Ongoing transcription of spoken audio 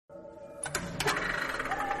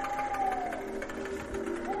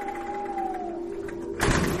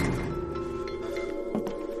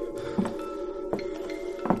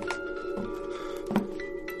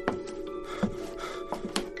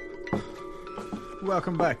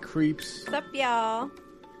Welcome back, creeps. What's up, y'all?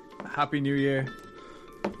 Happy New Year.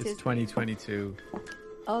 It's Tis- 2022.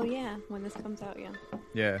 Oh, yeah, when this comes out, yeah.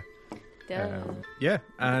 Yeah. Duh. Yeah,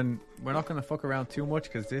 and we're not going to fuck around too much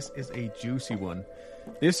because this is a juicy one.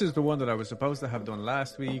 This is the one that I was supposed to have done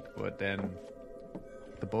last week, but then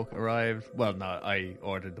the book arrived. Well, no, I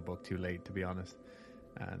ordered the book too late, to be honest.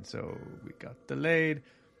 And so we got delayed.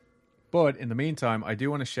 But in the meantime, I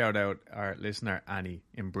do want to shout out our listener, Annie,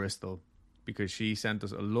 in Bristol, because she sent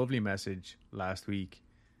us a lovely message last week.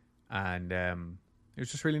 And it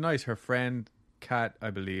was just really nice. Her friend, Kat, I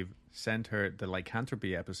believe, sent her the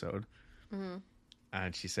lycanthropy episode. Mm-hmm.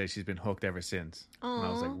 And she says she's been hooked ever since. Aww. And I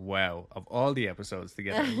was like, wow, of all the episodes to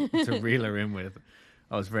get her, to reel her in with,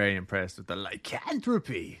 I was very impressed with the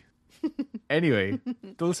lycanthropy. Anyway,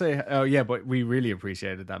 Dulce, oh yeah, but we really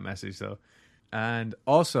appreciated that message though. And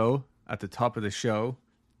also, at the top of the show,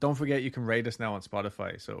 don't forget you can rate us now on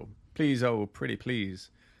Spotify. So please, oh, pretty please.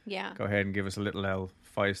 Yeah. Go ahead and give us a little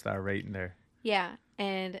 5-star rating there. Yeah,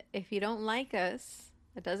 and if you don't like us,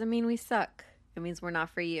 it doesn't mean we suck. It means we're not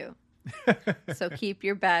for you. So keep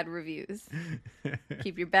your bad reviews.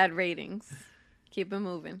 Keep your bad ratings. Keep it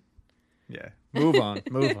moving. Yeah. Move on.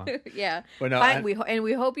 Move on. Yeah. But no,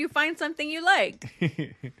 we hope you find something you like.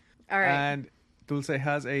 All right. And Dulce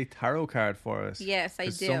has a tarot card for us. Yes, I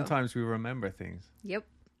do. Sometimes we remember things. Yep.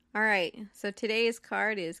 All right. So today's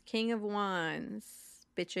card is King of Wands,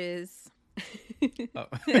 bitches. Oh.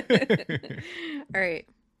 All right.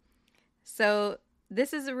 So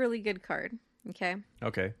this is a really good card. Okay.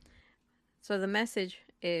 Okay. So the message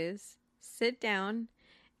is sit down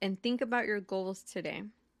and think about your goals today.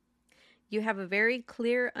 You have a very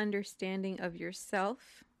clear understanding of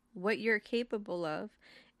yourself, what you're capable of,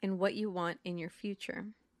 and what you want in your future.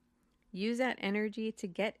 Use that energy to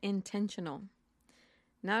get intentional.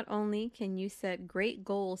 Not only can you set great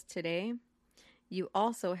goals today, you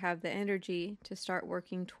also have the energy to start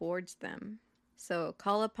working towards them. So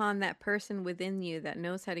call upon that person within you that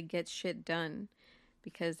knows how to get shit done,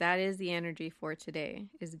 because that is the energy for today,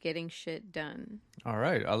 is getting shit done. All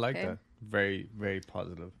right. I like that. Very, very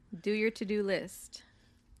positive. Do your to-do list.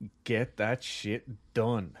 Get that shit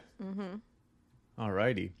done. Mm-hmm. All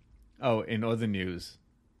righty. Oh, in other news,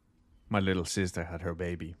 my little sister had her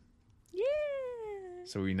baby. Yeah.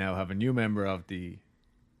 So we now have a new member of the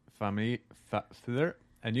family,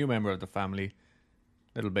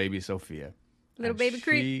 little baby Sophia. Little baby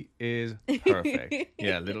creep. She is perfect.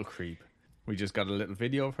 Yeah, little creep. We just got a little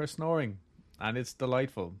video of her snoring, and it's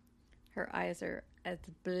delightful. Her eyes are as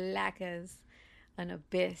black as an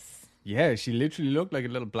abyss. Yeah, she literally looked like a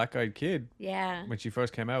little black-eyed kid. Yeah. When she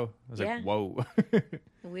first came out. I was like, whoa.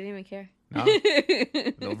 We didn't even care. No.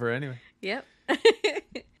 Love her anyway. Yep.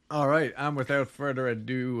 All right, and without further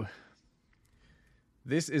ado,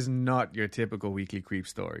 this is not your typical weekly creep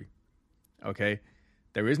story. Okay?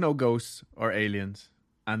 There is no ghosts or aliens,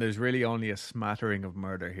 and there's really only a smattering of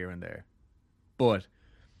murder here and there. But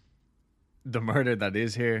the murder that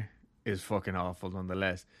is here is fucking awful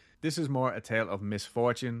nonetheless. This is more a tale of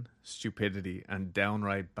misfortune, stupidity, and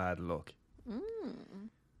downright bad luck.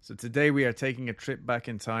 So today we are taking a trip back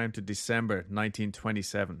in time to December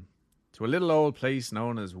 1927 to a little old place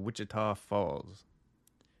known as Wichita Falls.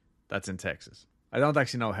 That's in Texas. I don't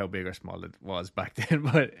actually know how big or small it was back then,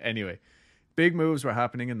 but anyway. Big moves were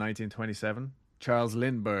happening in 1927. Charles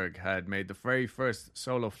Lindbergh had made the very first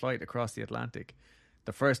solo flight across the Atlantic.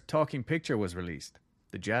 The first talking picture was released.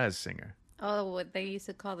 The Jazz Singer. Oh, what they used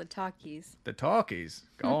to call the talkies. The talkies.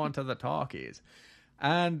 Go on to the talkies.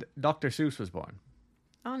 And Dr. Seuss was born.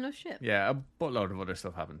 Oh, no shit. Yeah, a buttload of other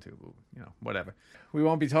stuff happened too. But, whatever. We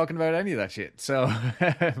won't be talking about any of that shit. So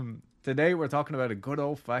today we're talking about a good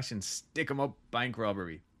old-fashioned stick-em-up bank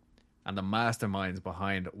robbery and the masterminds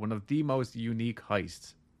behind one of the most unique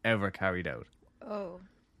heists ever carried out. Oh.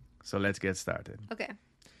 So let's get started. Okay.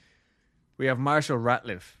 We have Marshall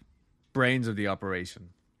Ratliff, brains of the operation.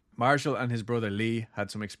 Marshall and his brother Lee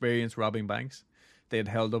had some experience robbing banks. They had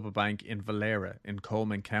held up a bank in Valera in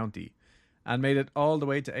Coleman County and made it all the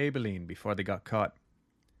way to Abilene before they got caught.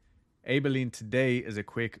 Abilene today is a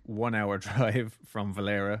quick 1-hour drive from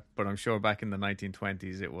Valera, but I'm sure back in the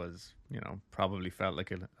 1920s it was, probably felt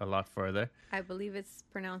like a lot further. I believe it's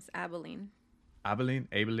pronounced Abilene.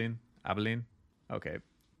 Abilene. Okay.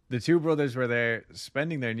 The two brothers were there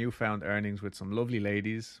spending their newfound earnings with some lovely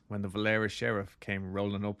ladies when the Valera sheriff came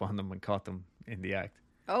rolling up on them and caught them in the act.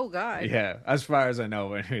 Oh, God. Yeah, as far as I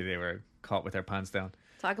know, anyway, they were caught with their pants down.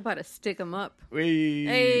 Talk about a stick 'em up. Whee!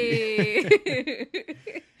 Hey!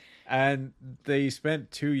 And they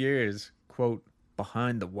spent 2 years, quote,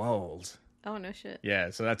 behind the walls. Oh, no shit. Yeah,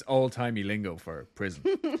 so that's old-timey lingo for prison.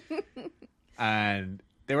 And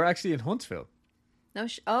they were actually in Huntsville. No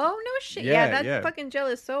no shit. Yeah, Yeah, that yeah. fucking jail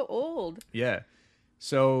is so old. Yeah.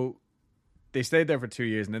 So they stayed there for 2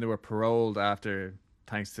 years, and then they were paroled after,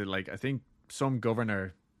 thanks to, like, I think some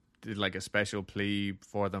governor did like a special plea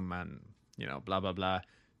for them, and, you know, blah, blah, blah.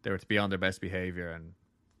 They were to be on their best behavior and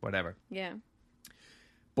whatever. Yeah.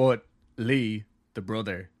 But Lee, the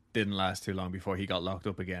brother, didn't last too long before he got locked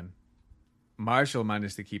up again. Marshall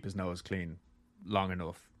managed to keep his nose clean long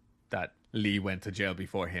enough that Lee went to jail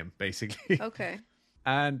before him, basically. Okay.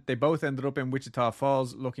 And they both ended up in Wichita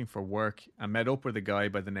Falls looking for work and met up with a guy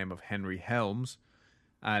by the name of Henry Helms.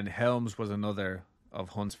 And Helms was another of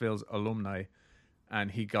Huntsville's alumni, and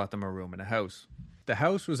he got them a room in a house. The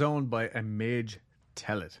house was owned by a Midge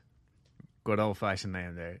Tellett. Good old-fashioned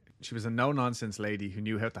name there. She was a no-nonsense lady who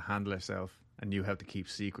knew how to handle herself and knew how to keep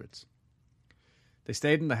secrets. They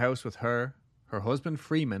stayed in the house with her husband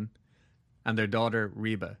Freeman, and their daughter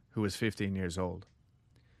Reba, who was 15 years old.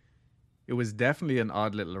 It was definitely an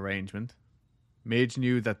odd little arrangement. Midge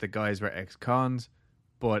knew that the guys were ex-cons,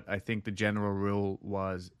 but I think the general rule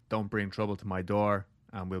was, don't bring trouble to my door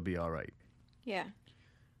and we'll be all right. Yeah.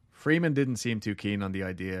 Freeman didn't seem too keen on the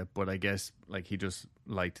idea, but I guess like he just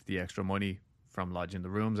liked the extra money from lodging the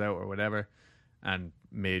rooms out or whatever, and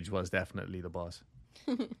Midge was definitely the boss.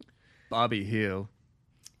 Bobby Hill.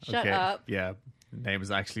 Shut up. Yeah, name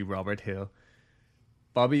is actually Robert Hill.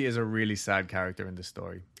 Bobby is a really sad character in this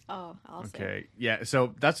story. Oh, I'll say. Okay, yeah,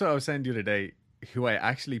 so that's what I was saying the other day. Who I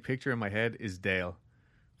actually picture in my head is Dale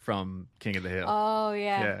from King of the Hill. Oh,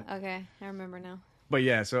 yeah. Okay, I remember now. But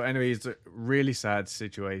yeah, so anyway, it's a really sad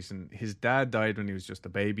situation. His dad died when he was just a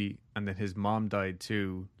baby, and then his mom died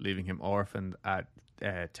too, leaving him orphaned at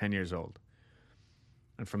 10 years old.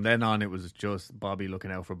 And from then on, it was just Bobby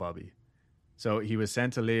looking out for Bobby. So he was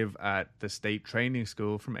sent to live at the state training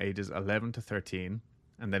school from ages 11 to 13,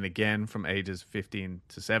 and then again from ages 15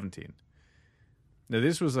 to 17. Now,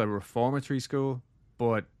 this was a reformatory school,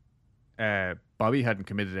 but Bobby hadn't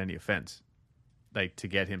committed any offense, like, to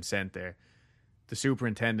get him sent there. The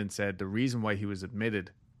superintendent said the reason why he was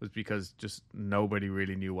admitted was because just nobody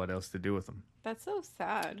really knew what else to do with him. That's so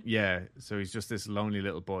sad. Yeah, so he's just this lonely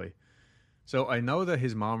little boy. So I know that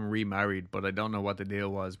his mom remarried, but I don't know what the deal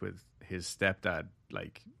was with his stepdad.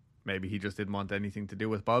 Like, maybe he just didn't want anything to do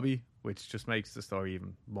with Bobby, which just makes the story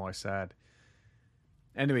even more sad.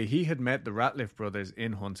 Anyway, he had met the Ratliff brothers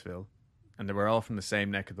in Huntsville, and they were all from the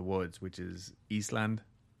same neck of the woods, which is Eastland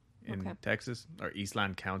in Texas, or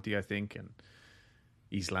Eastland County, I think, and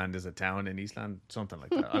Eastland is a town in Eastland, something like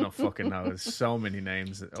that. I don't fucking know. There's so many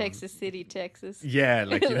names. Texas City, Texas. Yeah,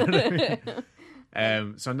 like, you know what I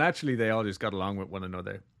mean? So naturally, they all just got along with one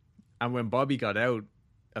another. And when Bobby got out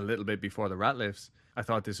a little bit before the Ratliffs, I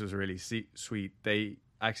thought this was really sweet. They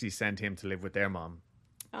actually sent him to live with their mom.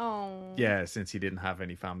 Oh. Yeah, since he didn't have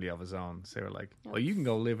any family of his own. So they were like, well, you can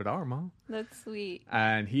go live with our mom. That's sweet.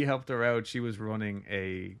 And he helped her out. She was running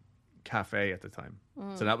a cafe at the time.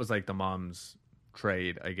 So that was like the mom's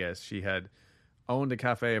trade, I guess. She had owned a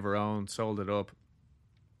cafe of her own, sold it up,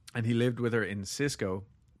 and he lived with her in Cisco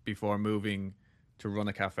before moving to run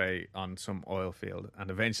a cafe on some oil field. And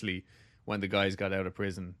eventually, when the guys got out of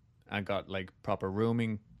prison and got like proper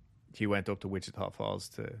rooming, he went up to Wichita Falls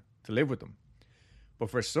to live with them. But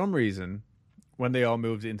for some reason, when they all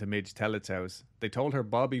moved into Midge Tellett's house, they told her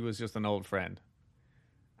Bobby was just an old friend.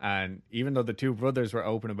 And even though the two brothers were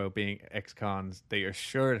open about being ex-cons, they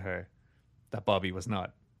assured her that Bobby was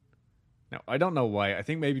not. Now, I don't know why. I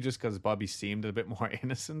think maybe just because Bobby seemed a bit more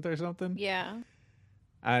innocent or something. Yeah.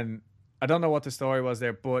 And I don't know what the story was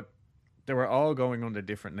there, but they were all going under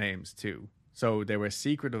different names too. So they were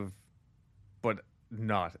secretive, but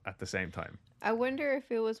not at the same time. I wonder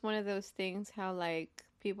if it was one of those things how, like,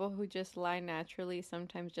 people who just lie naturally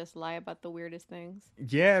sometimes just lie about the weirdest things.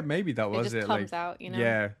 Yeah, maybe that was it. It just comes out, you know?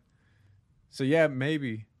 Yeah. So, yeah,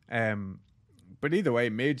 maybe. But either way,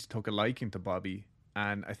 Midge took a liking to Bobby,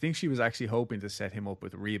 and I think she was actually hoping to set him up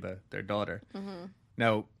with Reba, their daughter. Mm-hmm.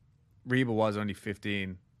 Now, Reba was only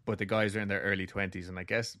 15, but the guys are in their early 20s, and I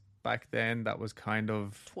guess back then that was kind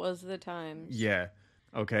of... 'Twas the times. Yeah.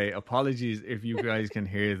 Okay, apologies if you guys can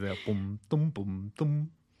hear the boom, boom, boom,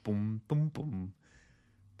 boom, boom, boom, boom.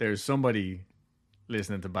 There's somebody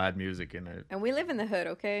listening to bad music in it. And we live in the hood,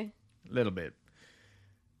 okay? A little bit.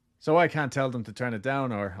 So I can't tell them to turn it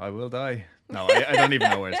down or I will die. No, I don't even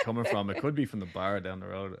know where it's coming from. It could be from the bar down the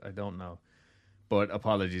road. I don't know. But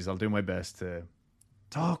apologies. I'll do my best to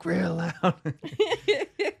talk real loud.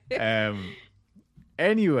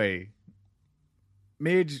 Anyway,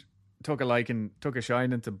 Midge took a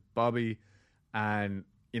shine into Bobby, and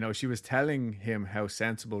she was telling him how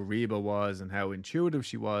sensible Reba was and how intuitive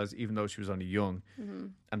she was, even though she was only young. Mm-hmm.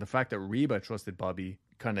 And the fact that Reba trusted Bobby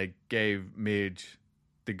kind of gave Midge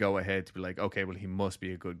the go-ahead to be like, okay, well, he must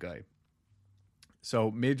be a good guy.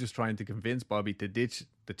 So Midge was trying to convince Bobby to ditch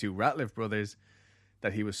the two Ratliff brothers,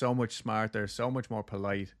 that he was so much smarter, so much more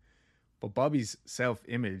polite. But Bobby's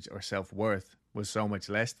self-image or self-worth was so much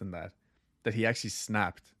less than that he actually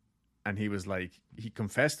snapped. And he was like, he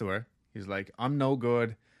confessed to her. He was like, I'm no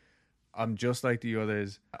good. I'm just like the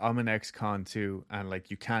others. I'm an ex-con too. And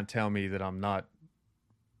like, you can't tell me that I'm not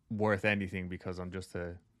worth anything because I'm just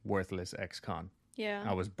a worthless ex-con. Yeah.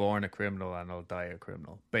 I was born a criminal and I'll die a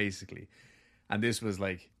criminal, basically. And this was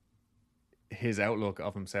like his outlook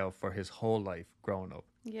of himself for his whole life growing up.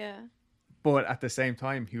 Yeah. But at the same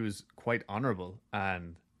time, he was quite honorable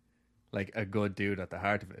and like a good dude at the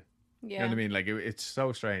heart of it. Yeah. You know what I mean? Like it's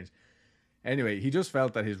so strange. Anyway, he just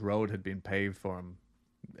felt that his road had been paved for him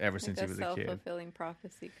ever since he was a kid. Self-fulfilling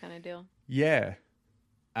prophecy kind of deal. Yeah.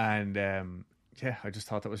 And I just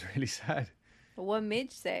thought that was really sad. But what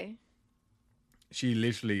Midge say? She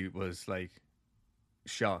literally was like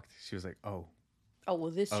shocked. She was like, oh, well,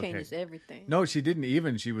 this okay. changes everything. No, she didn't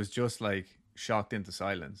even. She was just like shocked into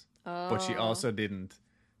silence. Oh. But she also didn't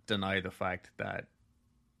deny the fact that,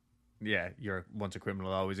 yeah, you're once a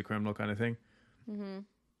criminal, always a criminal kind of thing. Mm-hmm.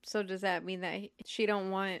 So does that mean that she don't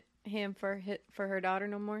want him for her daughter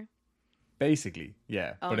no more? Basically,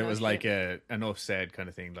 yeah. Oh, but it no was shit. like an enough said kind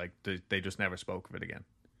of thing. Like they just never spoke of it again.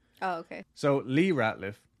 Oh, okay. So Lee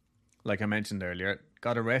Ratliff, like I mentioned earlier,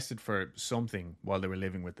 got arrested for something while they were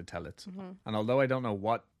living with the Tellets. Mm-hmm. And although I don't know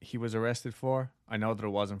what he was arrested for, I know that it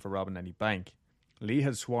wasn't for robbing any bank. Lee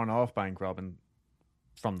had sworn off bank robbing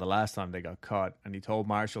from the last time they got caught, and he told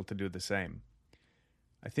Marshall to do the same.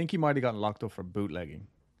 I think he might have gotten locked up for bootlegging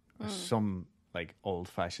or some like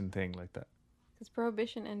old-fashioned thing like that. Because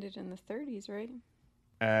Prohibition ended in the 30s, right?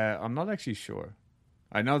 I'm not actually sure.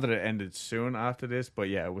 I know that it ended soon after this, but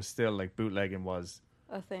yeah, it was still like bootlegging was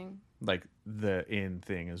A thing. like the in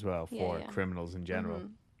thing as well for Yeah. criminals in general.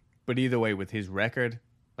 Mm-hmm. But either way, with his record,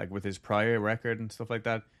 like with his prior record and stuff like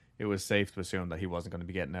that, it was safe to assume that he wasn't going to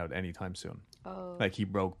be getting out anytime soon. Oh. Like he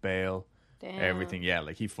broke bail, Damn. everything. Yeah,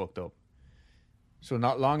 like he fucked up. So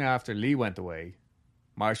not long after Lee went away,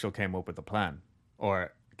 Marshall came up with a plan,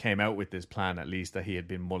 or came out with this plan at least, that he had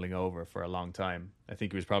been mulling over for a long time. I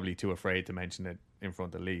think he was probably too afraid to mention it in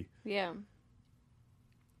front of Lee. Yeah.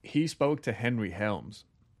 He spoke to Henry Helms.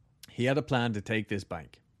 He had a plan to take this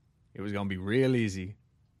bank. It was going to be real easy,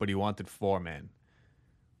 but he wanted 4 men.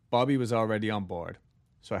 Bobby was already on board,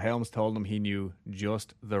 so Helms told him he knew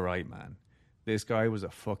just the right man. This guy was a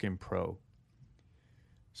fucking pro.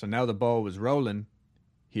 So now the ball was rolling.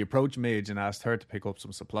 He approached Midge and asked her to pick up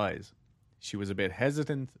some supplies. She was a bit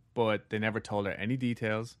hesitant, but they never told her any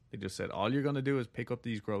details. They just said, all you're going to do is pick up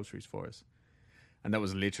these groceries for us. And that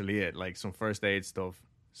was literally it. Like some first aid stuff,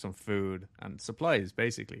 some food, and supplies,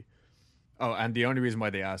 basically. Oh, and the only reason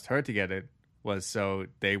why they asked her to get it was so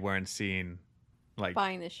they weren't seen like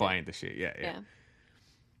Buying the shit. Yeah.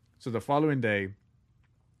 So the following day,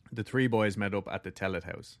 the 3 boys met up at the Tellet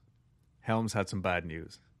house. Helms had some bad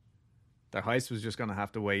news. Their heist was just going to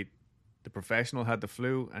have to wait. The professional had the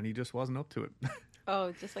flu and he just wasn't up to it.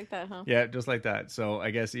 Oh, just like that, huh? Yeah, just like that. So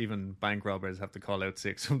I guess even bank robbers have to call out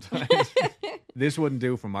sick sometimes. This wouldn't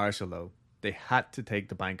do for Marshall, though. They had to take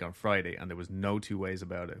the bank on Friday, and there was no 2 ways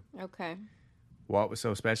about it. Okay. What was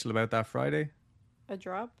so special about that Friday? A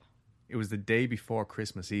drop? It was the day before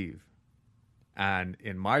Christmas Eve. And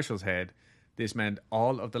in Marshall's head, this meant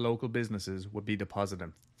all of the local businesses would be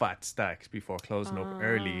depositing fat stacks before closing up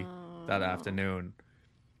early that afternoon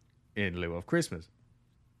in lieu of Christmas.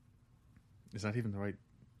 Is that even the right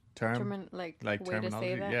term? Like way terminology? to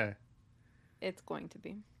say that? Yeah. It's going to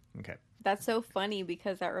be. Okay. That's so funny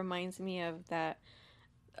because that reminds me of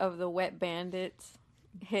the Wet Bandits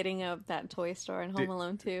hitting up that toy store in Home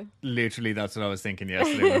Alone 2. Literally, that's what I was thinking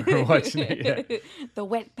yesterday when we were watching it. Yeah. The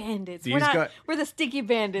Wet Bandits. These We're the Sticky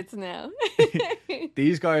Bandits now.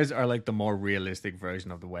 These guys are like the more realistic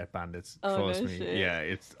version of the Wet Bandits. Oh, Trust no me. shit. Yeah,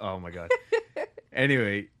 it's, oh my God.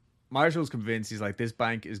 Anyway, Marshall's convinced. He's like, this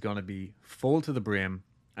bank is going to be full to the brim.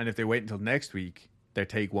 And if they wait until next week, their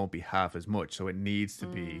take won't be half as much. So it needs to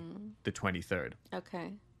be the 23rd.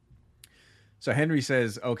 Okay. So Henry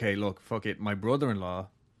says, okay, look, fuck it. My brother-in-law,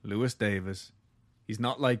 Lewis Davis, he's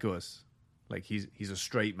not like us. Like, he's a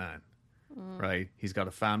straight man, right? He's got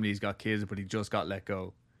a family, he's got kids, but he just got let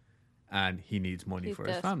go. And he needs money He's for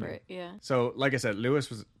his family. Yeah. So, like I said, Lewis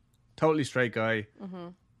was a totally straight guy. Mm-hmm.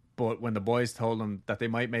 But when the boys told him that they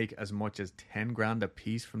might make as much as 10 grand a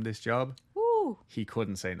piece from this job, Woo. he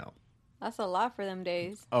couldn't say no. That's a lot for them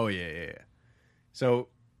days. Oh, yeah. So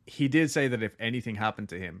he did say that if anything happened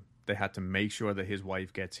to him, they had to make sure that his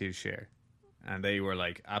wife gets his share. And they were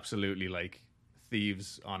like absolutely like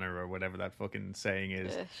thieves on her or whatever that fucking saying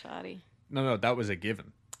is. Ugh, shoddy. No, that was a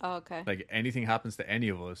given. Oh, okay. Like anything happens to any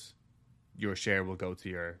of us, your share will go to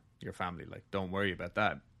your family. Like don't worry about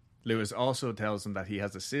that. Lewis also tells them that he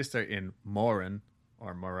has a sister in Moran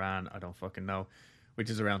or Moran, I don't fucking know, which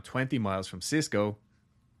is around 20 miles from Cisco,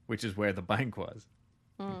 which is where the bank was.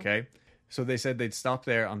 Okay. So they said they'd stop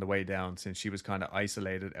there on the way down since she was kind of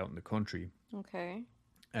isolated out in the country. Okay.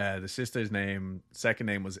 The sister's second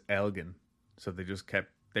name was Elgin. So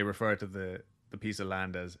they refer to the piece of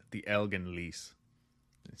land as the Elgin lease.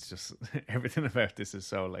 It's just, everything about this is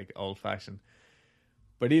so like old fashioned.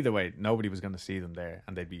 But either way, nobody was going to see them there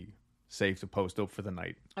and they'd be safe to post up for the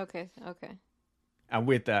night. Okay. And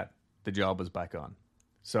with that, the job was back on.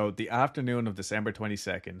 So the afternoon of December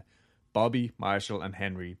 22nd, Bobby, Marshall, and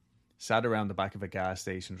Henry sat around the back of a gas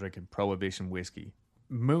station drinking Prohibition whiskey.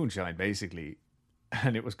 Moonshine, basically.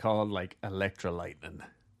 And it was called, like, Electra Lightning.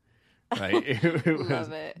 Right?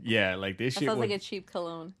 Love it. Yeah, like this That shit sounds like a cheap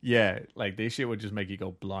cologne. Yeah, like this shit would just make you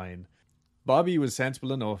go blind. Bobby was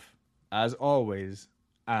sensible enough, as always,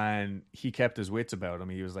 and he kept his wits about him.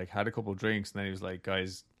 He was like, had a couple drinks, and then he was like,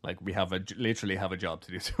 guys, like, we literally have a job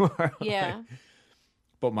to do tomorrow. Yeah.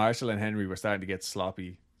 But Marshall and Henry were starting to get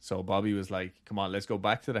sloppy. So Bobby was like, come on, let's go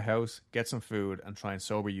back to the house, get some food, and try and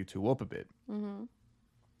sober you two up a bit.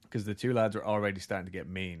 Because the two lads were already starting to get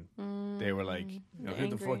mean. They were like, who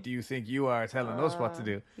the fuck do you think you are telling us what to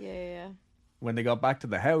do? Yeah. When they got back to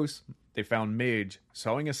the house, they found Midge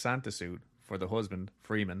sewing a Santa suit for the husband,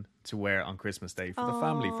 Freeman, to wear on Christmas Day for the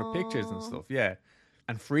family, for pictures and stuff. Yeah.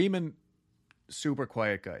 And Freeman, super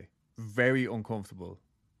quiet guy, very uncomfortable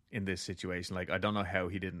in this situation. Like, I don't know how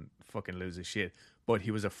he didn't fucking lose his shit, but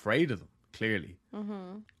he was afraid of them, clearly.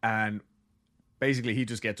 And basically, he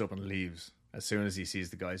just gets up and leaves as soon as he sees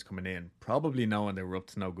the guys coming in, probably knowing they were up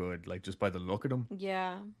to no good, like just by the look of them.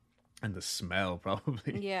 Yeah. And the smell,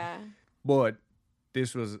 probably. Yeah. But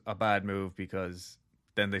this was a bad move because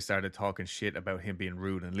then they started talking shit about him being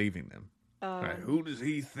rude and leaving them. Right? Who does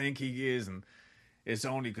he think he is? And it's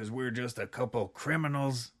only because we're just a couple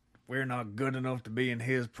criminals. We're not good enough to be in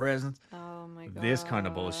his presence. Oh my God. This kind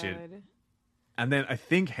of bullshit. And then I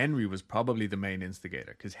think Henry was probably the main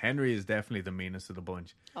instigator because Henry is definitely the meanest of the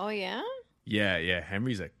bunch. Oh, yeah? Yeah.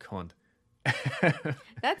 Henry's a cunt.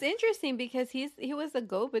 That's interesting because he was the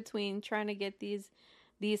go-between trying to get these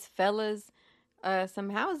fellas some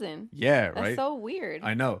housing. Yeah, right. That's so weird.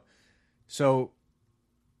 I know. So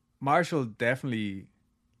Marshall definitely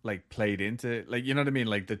like played into, like, you know what I mean?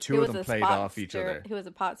 Like the two of them played off each other. He was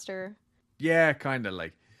a pot stirrer. Yeah, kind of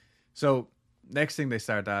like. So next thing they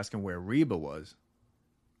started asking where Reba was,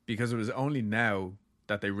 because it was only now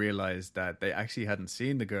that they realized that they actually hadn't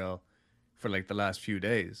seen the girl for like the last few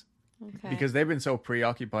days. Okay. Because they've been so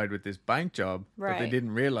preoccupied with this bank job that they Right.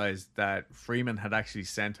 didn't realize that Freeman had actually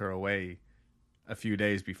sent her away a few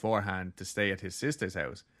days beforehand to stay at his sister's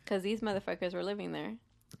house. Because these motherfuckers were living there.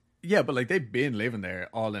 Yeah, but like they've been living there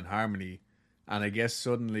all in harmony. And I guess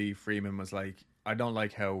suddenly Freeman was like, I don't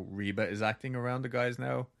like how Reba is acting around the guys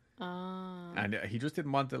now. And he just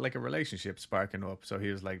didn't want like a relationship sparking up. So he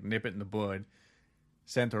was like, nip it in the bud,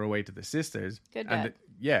 sent her away to the sisters. Good and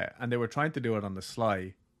dad. and they were trying to do it on the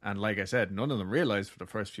sly. And like I said, none of them realized for the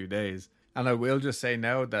first few days. And I will just say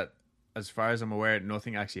now that as far as I'm aware,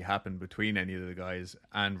 nothing actually happened between any of the guys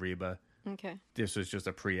and Reba. Okay. This was just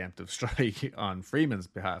a preemptive strike on Freeman's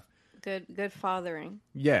behalf. Good fathering.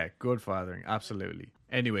 Yeah, good fathering, absolutely.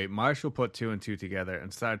 Anyway, Marshall put two and two together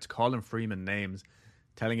and started calling Freeman names,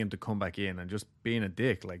 telling him to come back in and just being a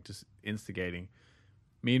dick, like just instigating.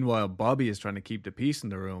 Meanwhile, Bobby is trying to keep the peace in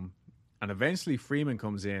the room, and eventually Freeman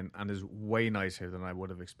comes in and is way nicer than I would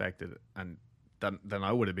have expected and than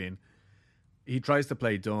I would have been. He tries to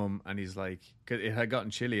play dumb, and he's like, 'cause it had gotten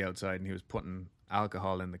chilly outside and he was putting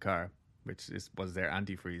alcohol in the car, which was their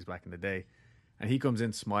antifreeze back in the day. And he comes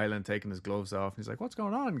in smiling, taking his gloves off. And he's like, what's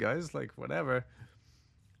going on, guys? Like, whatever.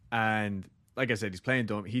 And like I said, he's playing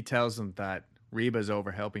dumb. He tells them that Reba's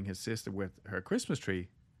over helping his sister with her Christmas tree,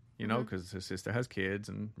 you know, because his sister has kids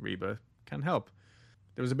and Reba can help.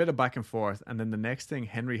 There was a bit of back and forth. And then the next thing,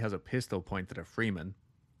 Henry has a pistol pointed at Freeman.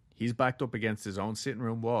 He's backed up against his own sitting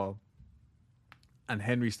room wall. And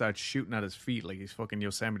Henry starts shooting at his feet like he's fucking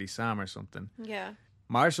Yosemite Sam or something. Yeah.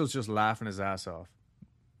 Marshall's just laughing his ass off.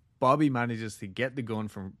 Bobby manages to get the gun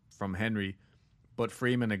from Henry, but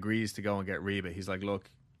Freeman agrees to go and get Reba. He's like,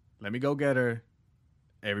 look, let me go get her.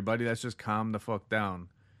 Everybody, let's just calm the fuck down.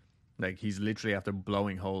 Like, he's literally after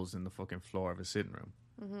blowing holes in the fucking floor of his sitting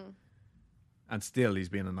room. And still, he's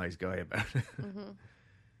being a nice guy about it.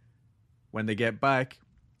 When they get back,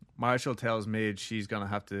 Marshall tells Midge she's going to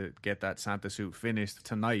have to get that Santa suit finished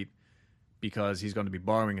tonight because he's going to be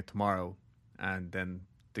borrowing it tomorrow. And then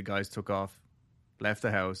the guys took off, left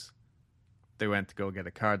the house. They went to go get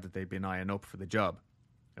a car that they'd been eyeing up for the job.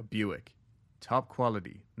 A Buick. Top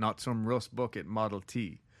quality, not some rust bucket Model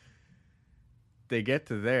T. They get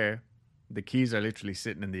to there, the keys are literally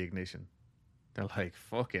sitting in the ignition. They're like,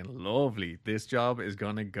 fucking lovely. This job is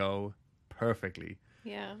going to go perfectly.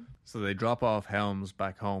 Yeah. So they drop off Helms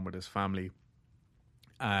back home with his family,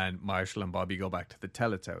 and Marshall and Bobby go back to the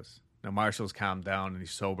Tellets' house. Now, Marshall's calmed down and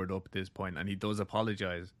he's sobered up at this point, and he does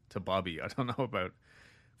apologize to Bobby. I don't know about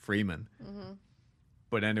Freeman.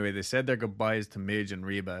 But anyway, they said their goodbyes to Midge and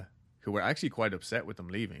Reba, who were actually quite upset with them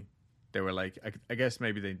leaving. They were like, I guess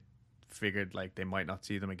maybe they figured like they might not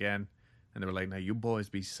see them again, and they were like, now you boys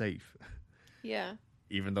be safe. Yeah.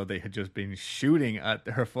 Even though they had just been shooting at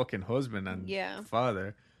her fucking husband and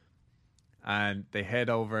father. And they head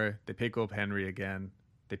over, they pick up Henry again,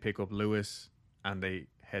 they pick up Lewis, and they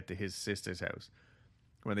head to his sister's house.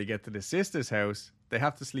 When they get to the sister's house, they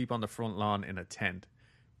have to sleep on the front lawn in a tent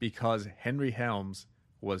because Henry Helms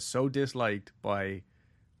was so disliked by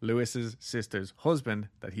Lewis's sister's husband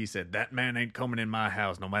that he said, that man ain't coming in my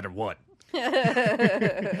house no matter what.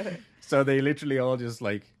 So they literally all just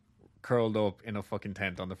like curled up in a fucking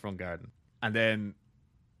tent on the front garden. And then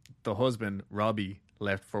the husband, Robbie,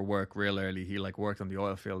 left for work real early. He like worked on the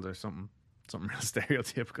oil field or something real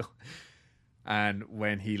stereotypical. And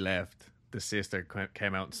when he left, the sister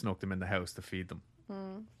came out and snuck them in the house to feed them.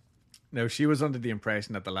 Now, she was under the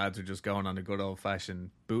impression that the lads were just going on a good old-fashioned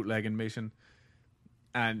bootlegging mission.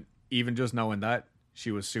 And even just knowing that,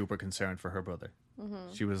 she was super concerned for her brother.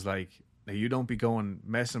 She was like, now you don't be going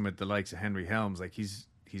messing with the likes of Henry Helms. Like, he's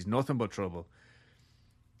nothing but trouble.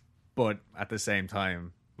 But at the same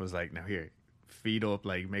time, was like, now here, feed up,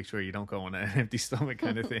 like, make sure you don't go on an empty stomach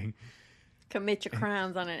kind of thing. Commit your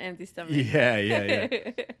crimes on an empty stomach. Yeah.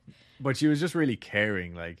 But she was just really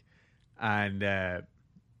caring, like, and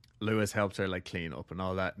Lewis helps her, like, clean up and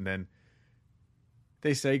all that. And then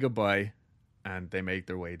they say goodbye and they make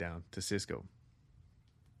their way down to Cisco.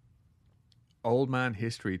 Old man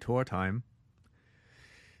history tour time.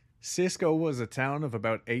 Cisco was a town of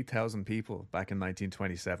about 8,000 people back in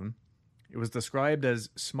 1927. It was described as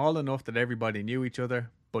small enough that everybody knew each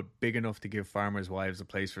other, but big enough to give farmers' wives a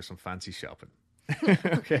place for some fancy shopping.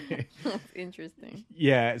 Okay. That's interesting.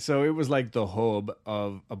 Yeah, so it was like the hub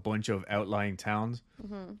of a bunch of outlying towns.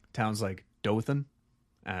 Towns like Dothan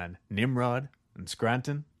and Nimrod and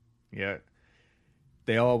Scranton. Yeah.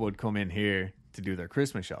 They all would come in here to do their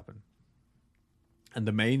Christmas shopping. And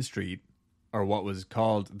the main street, or what was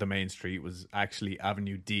called the main street, was actually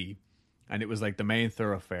Avenue D. And it was like the main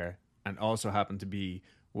thoroughfare, and also happened to be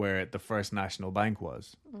where the First National Bank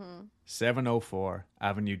was. 704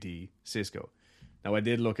 Avenue D, Cisco. Now, I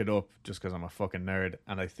did look it up just because I'm a fucking nerd,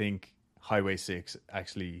 and I think Highway 6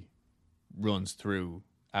 actually runs through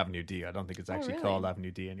Avenue D. I don't think it's actually called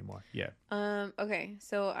Avenue D anymore. Yeah. Okay,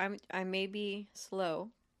 so I may be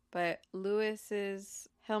slow, but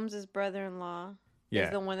Helms's brother-in-law is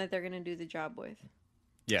the one that they're going to do the job with.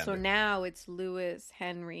 Yeah. So now it's Lewis,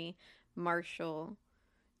 Henry, Marshall,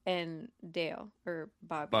 and Dale, or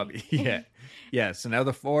Bobby. Yeah. Yeah, so now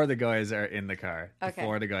the four of the guys are in the car. The Okay.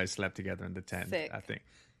 four of the guys slept together in the tent, Sick. I think.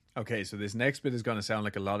 Okay, so this next bit is going to sound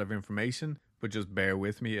like a lot of information, but just bear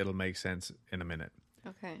with me. It'll make sense in a minute.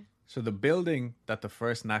 Okay. So the building that the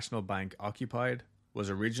First National Bank occupied was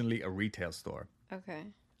originally a retail store. Okay.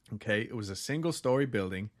 Okay, it was a single-story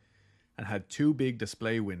building and had two big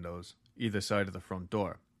display windows either side of the front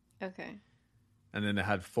door. Okay. And then it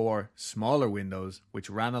had four smaller windows which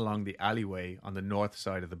ran along the alleyway on the north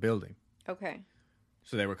side of the building. Okay.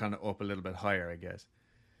 So they were kind of up a little bit higher, I guess.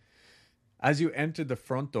 As you entered the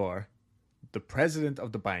front door, the president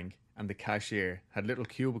of the bank and the cashier had little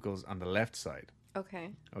cubicles on the left side. Okay.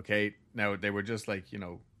 Okay, now they were just like,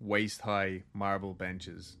 waist-high marble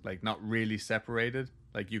benches, like not really separated.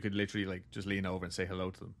 Like you could literally like just lean over and say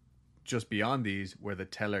hello to them. Just beyond these were the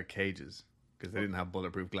teller cages, because they didn't have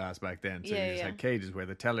bulletproof glass back then. So you just had cages where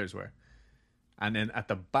the tellers were. And then at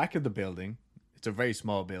the back of the building, it's a very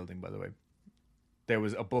small building, by the way, there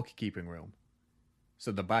was a bookkeeping room.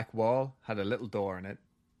 So the back wall had a little door in it.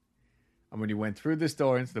 And when you went through this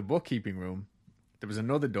door into the bookkeeping room, there was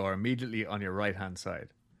another door immediately on your right-hand side.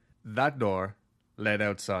 That door led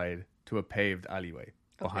outside to a paved alleyway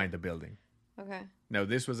behind the building. Okay. Now,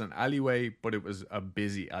 this was an alleyway, but it was a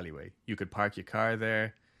busy alleyway. You could park your car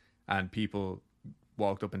there, and people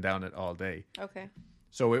walked up and down it all day. Okay.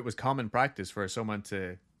 So it was common practice for someone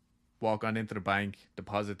to walk on into the bank,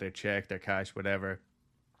 deposit their check, their cash, whatever,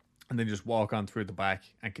 and then just walk on through the back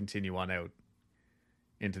and continue on out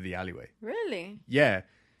into the alleyway. Really? Yeah.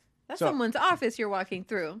 That's someone's office you're walking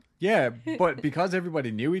through. Yeah, but because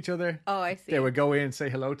everybody knew each other, oh, I see. They would go in and say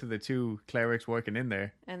hello to the two clerics working in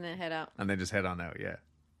there. And then head out. And then just head on out, yeah.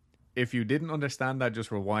 If you didn't understand that,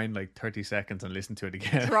 just rewind like 30 seconds and listen to it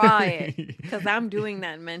again. Try it, because I'm doing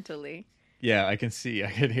that mentally. Yeah, I can see. I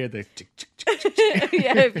can hear the...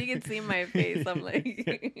 Yeah, if you can see my face, I'm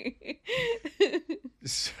like...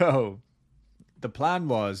 So, the plan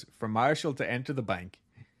was for Marshall to enter the bank,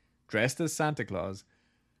 dressed as Santa Claus,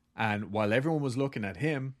 and while everyone was looking at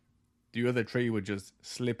him, the other three would just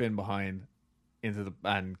slip in behind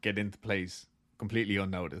and get into place completely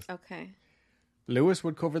unnoticed. Okay. Lewis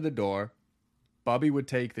would cover the door, Bobby would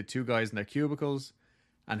take the two guys in their cubicles,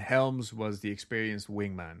 and Helms was the experienced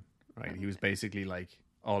wingman. Right, he was basically like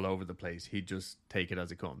all over the place. He'd just take it as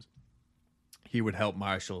it comes. He would help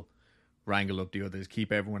Marshall wrangle up the others,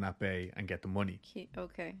 keep everyone at bay, and get the money.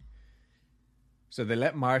 Okay. So they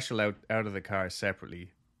let Marshall out of the car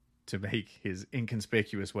separately to make his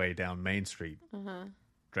inconspicuous way down Main Street,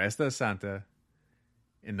 dressed as Santa,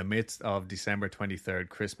 in the midst of December 23rd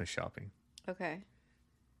Christmas shopping. Okay.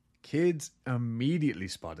 Kids immediately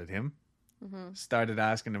spotted him, started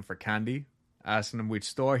asking him for candy, asking him which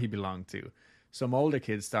store he belonged to. Some older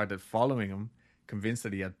kids started following him, convinced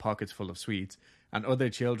that he had pockets full of sweets, and other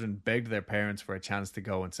children begged their parents for a chance to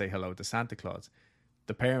go and say hello to Santa Claus.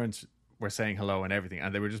 The parents were saying hello and everything,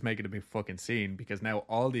 and they were just making a big fucking scene because now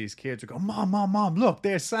all these kids are going, Mom, look,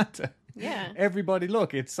 there's Santa. Yeah. Everybody,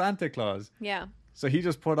 look, it's Santa Claus. Yeah. So he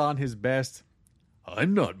just put on his best,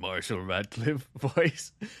 I'm not Marshall Radcliffe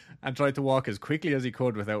voice, and tried to walk as quickly as he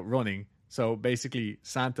could without running. So basically,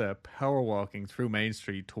 Santa power walking through Main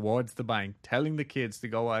Street towards the bank, telling the kids to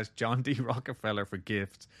go ask John D. Rockefeller for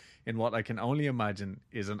gifts in what I can only imagine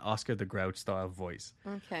is an Oscar the Grouch style voice.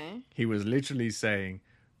 Okay. He was literally saying,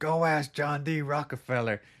 go ask John D.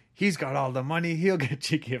 Rockefeller. He's got all the money. He'll get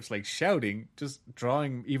you gifts. Like shouting, just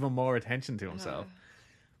drawing even more attention to himself.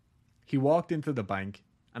 He walked into the bank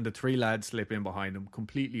and the three lads slip in behind him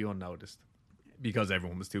completely unnoticed because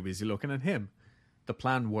everyone was too busy looking at him. The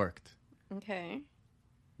plan worked. Okay.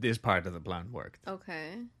 This part of the plan worked.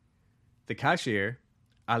 Okay. The cashier,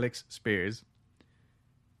 Alex Spears,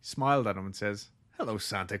 smiled at him and says, hello,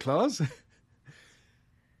 Santa Claus.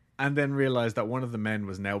 And then realized that one of the men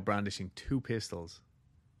was now brandishing two pistols,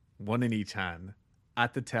 one in each hand,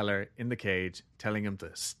 at the teller in the cage, telling him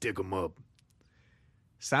to stick 'em up.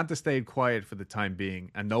 Santa stayed quiet for the time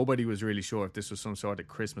being, and nobody was really sure if this was some sort of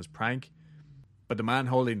Christmas prank. But the man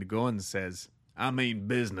holding the guns says, I mean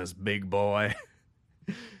business, big boy.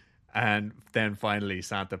 And then finally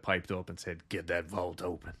Santa piped up and said, get that vault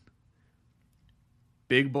open.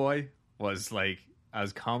 Big boy was like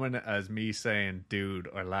as common as me saying dude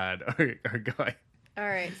or lad or guy. All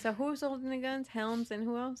right. So who's holding the guns? Helms and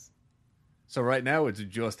who else? So right now it's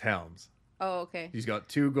just Helms. Oh, okay. He's got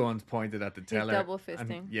two guns pointed at the teller. He's double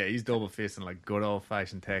fisting. Yeah, he's double fisting like good old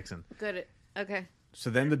fashioned Texan. Good. Okay. So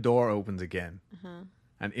then the door opens again.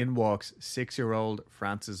 And in walks 6-year-old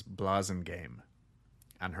Frances Blasingame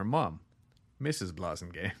and her mom, Mrs.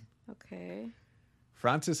 Blasingame. Okay.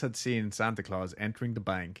 Frances had seen Santa Claus entering the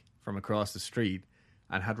bank from across the street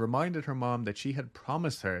and had reminded her mom that she had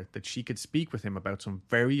promised her that she could speak with him about some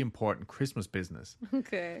very important Christmas business.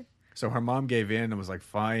 Okay. So her mom gave in and was like,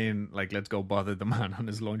 fine, like, let's go bother the man on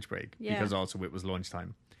his lunch break. Yeah. Because also it was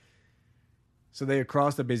lunchtime. So they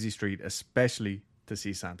crossed a busy street, especially to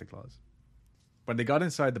see Santa Claus. When they got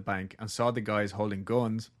inside the bank and saw the guys holding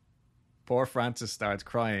guns, poor Frances starts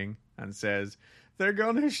crying and says, they're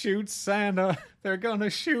gonna shoot Santa. They're gonna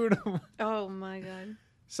shoot him. Oh my God.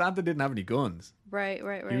 Santa didn't have any guns. Right.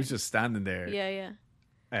 He was just standing there.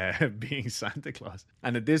 Yeah. Being Santa Claus.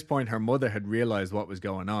 And at this point, her mother had realized what was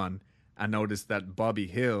going on and noticed that Bobby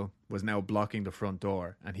Hill was now blocking the front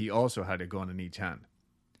door, and he also had a gun in each hand.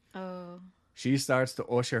 Oh. She starts to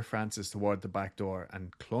usher Frances toward the back door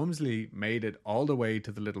and clumsily made it all the way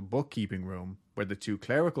to the little bookkeeping room where the two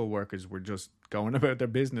clerical workers were just going about their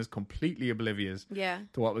business, completely oblivious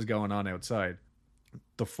to what was going on outside.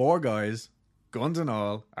 The four guys, guns and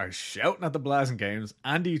all, are shouting at the Blasingames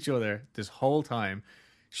and each other this whole time.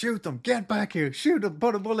 Shoot them, get back here, shoot them,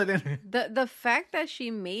 put a bullet in her. The fact that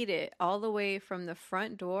she made it all the way from the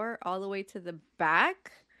front door all the way to the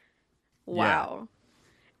back, wow. Yeah.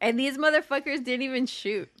 And these motherfuckers didn't even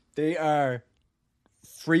shoot. They are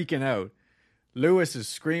freaking out. Lewis is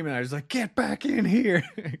screaming out. He's like, get back in here.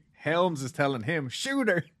 Helms is telling him, shoot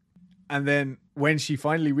her. And then when she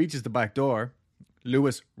finally reaches the back door,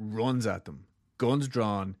 Lewis runs at them, guns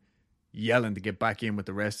drawn, yelling to get back in with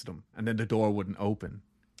the rest of them, and then the door wouldn't open.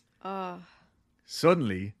 Oh.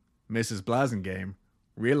 Suddenly, Mrs. Blasingame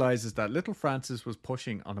realizes that little Francis was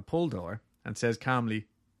pushing on a pull door and says calmly,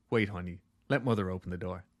 "Wait, honey, let mother open the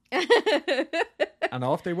door." And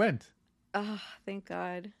off they went. Oh, thank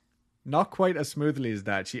God. Not quite as smoothly as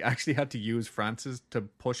that. She actually had to use Francis to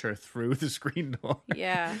push her through the screen door.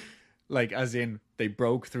 Yeah. Like, as in, they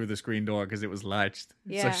broke through the screen door because it was latched.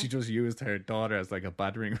 Yeah. So she just used her daughter as like a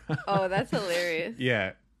battering ram. Oh, that's hilarious.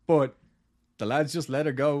 Yeah. But the lads just let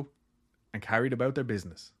her go and carried about their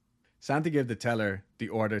business. Santa gave the teller the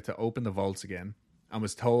order to open the vaults again and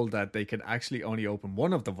was told that they could actually only open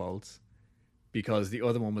one of the vaults because the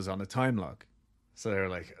other one was on a time lock. So they were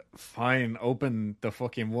like, fine, open the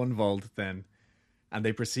fucking one vault then. And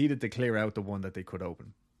they proceeded to clear out the one that they could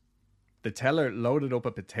open. The teller loaded up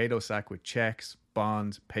a potato sack with checks,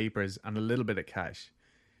 bonds, papers, and a little bit of cash.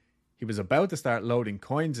 He was about to start loading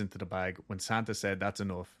coins into the bag when Santa said that's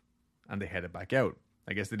enough, and they headed back out.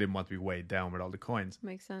 I guess they didn't want to be weighed down with all the coins.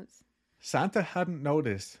 Makes sense. Santa hadn't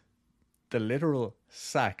noticed the literal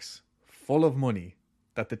sacks full of money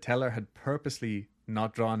that the teller had purposely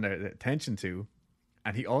not drawn their attention to,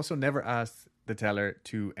 and he also never asked the teller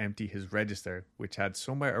to empty his register, which had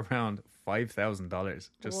somewhere around $5,000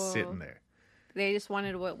 just Whoa. sitting there. They just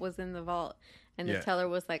wanted what was in the vault. And the Yeah. teller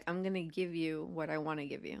was like, I'm going to give you what I want to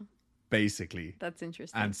give you. Basically. That's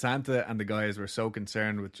interesting. And Santa and the guys were so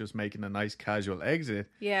concerned with just making a nice casual exit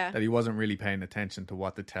Yeah. that he wasn't really paying attention to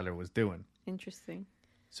what the teller was doing. Interesting.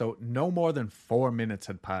 So no more than 4 minutes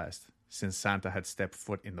had passed since Santa had stepped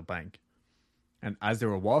foot in the bank. And as they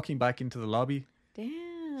were walking back into the lobby,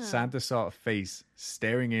 Damn. Santa saw a face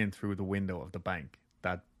staring in through the window of the bank.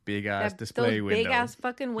 That big ass display those window. big ass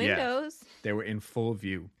fucking windows. They were in full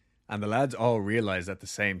view. And the lads all realized at the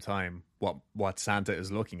same time what Santa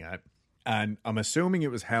is looking at. And I'm assuming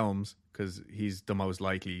it was Helms, because he's the most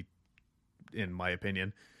likely, in my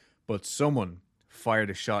opinion. But someone fired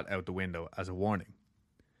a shot out the window as a warning.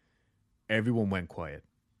 Everyone went quiet.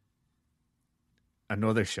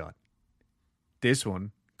 Another shot. This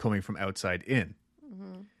one coming from outside in.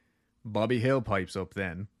 Mm-hmm. Bobby Hill pipes up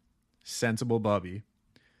then. Sensible Bobby.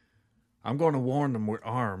 "I'm going to warn them we're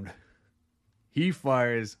armed." He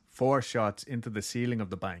fires 4 shots into the ceiling of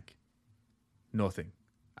the bank. Nothing.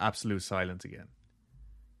 Absolute silence again.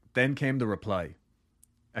 Then came the reply.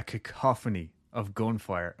 A cacophony of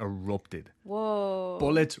gunfire erupted. Whoa.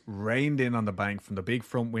 Bullets rained in on the bank from the big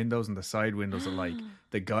front windows and the side windows alike.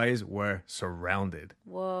 The guys were surrounded.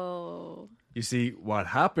 Whoa. You see, what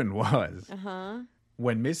happened was, Uh-huh.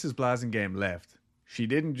 when Mrs. Blasingame left, she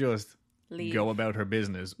didn't just Leave. go about her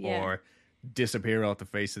business Yeah. or disappear off the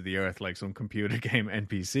face of the earth like some computer game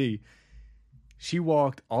NPC. She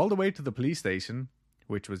walked all the way to the police station,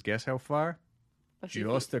 which was, guess how far? A few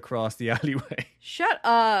Just feet. across the alleyway. Shut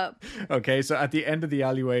up. Okay, so at the end of the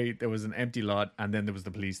alleyway, there was an empty lot, and then there was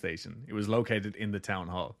the police station. It was located in the town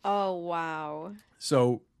hall. Oh, wow.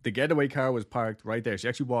 So the getaway car was parked right there. She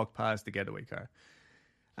actually walked past the getaway car.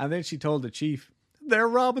 And then she told the chief, "They're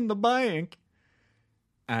robbing the bank."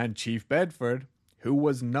 And Chief Bedford, who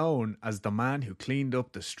was known as the man who cleaned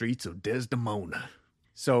up the streets of Desdemona.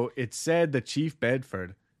 So it said that Chief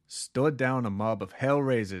Bedford stood down a mob of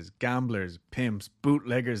hellraisers, gamblers, pimps,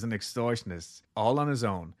 bootleggers, and extortionists, all on his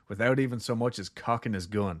own, without even so much as cocking his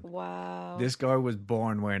gun. Wow. This guy was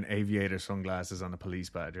born wearing aviator sunglasses on a police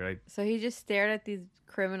badge, right? So he just stared at these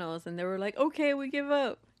criminals and they were like, okay, we give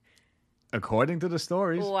up. According to the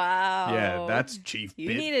stories. Wow. Yeah, that's Chief You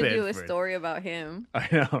Bedford. need to do a story about him. I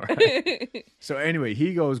know, right? So anyway,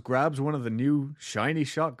 he grabs one of the new shiny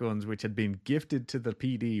shotguns, which had been gifted to the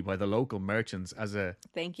PD by the local merchants as a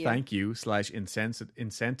Thank you. thank you /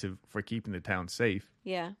 incentive for keeping the town safe.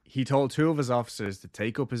 Yeah. He told 2 of his officers to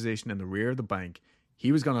take up position in the rear of the bank.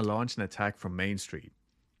 He was going to launch an attack from Main Street.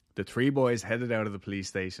 The 3 boys headed out of the police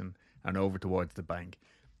station and over towards the bank.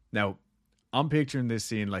 Now, I'm picturing this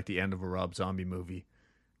scene like the end of a Rob Zombie movie.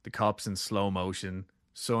 The cops in slow motion,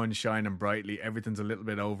 sun shining brightly, everything's a little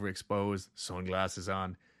bit overexposed, sunglasses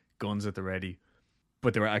on, guns at the ready.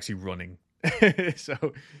 But they were actually running.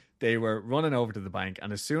 So they were running over to the bank,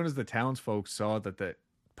 and as soon as the townsfolk saw that the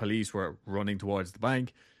police were running towards the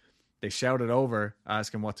bank, they shouted over,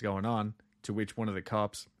 asking what's going on, to which one of the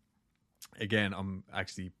cops, again, I'm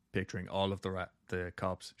actually picturing all of the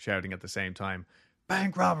cops shouting at the same time,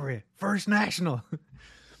 "Bank robbery, First National."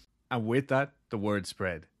 And with that, the word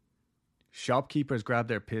spread. Shopkeepers grabbed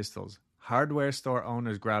their pistols. Hardware store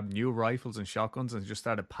owners grabbed new rifles and shotguns and just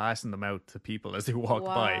started passing them out to people as they walked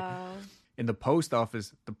by. Wow. In the post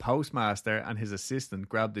office, the postmaster and his assistant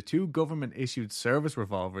grabbed the 2 government-issued service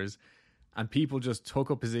revolvers And people just took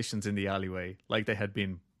up positions in the alleyway like they had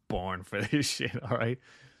been born for this shit, all right?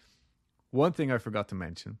 One thing I forgot to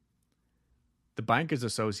mention. The Bankers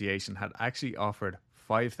Association had actually offered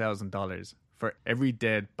 $5,000 for every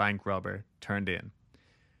dead bank robber turned in.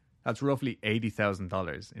 That's roughly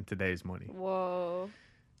 $80,000 in today's money. Whoa.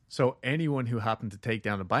 So anyone who happened to take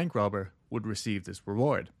down a bank robber would receive this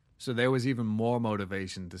reward. So there was even more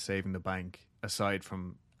motivation to saving the bank aside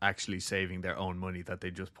from actually saving their own money that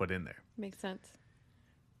they just put in there. Makes sense.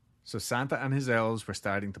 So Santa and his elves were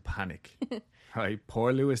starting to panic. Right?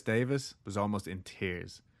 Poor Lewis Davis was almost in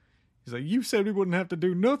tears. He's like, you said we wouldn't have to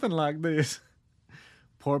do nothing like this.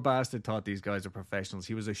 Poor bastard thought these guys were professionals.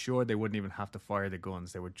 He was assured they wouldn't even have to fire the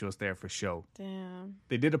guns. They were just there for show. Damn.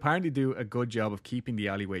 They did apparently do a good job of keeping the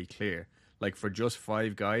alleyway clear. Like for just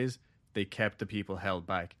 5 guys, they kept the people held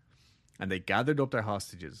back. And they gathered up their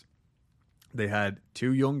hostages. They had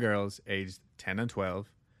 2 young girls aged 10 and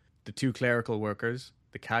 12, the 2 clerical workers,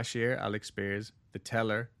 the cashier, Alex Spears, the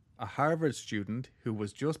teller, a Harvard student who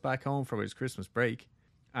was just back home from his Christmas break,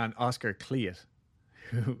 and Oscar Cleat,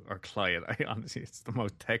 or Clyde. I honestly, it's the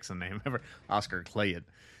most Texan name ever. Oscar Clyde.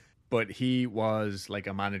 But he was like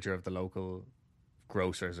a manager of the local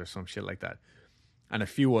grocers or some shit like that. And a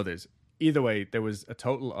few others. Either way, there was a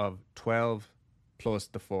total of 12 plus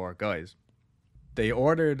the 4 guys. They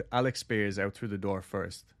ordered Alex Spears out through the door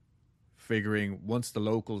first, figuring once the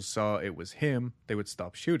locals saw it was him, they would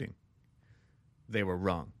stop shooting. They were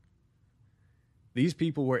wrong. These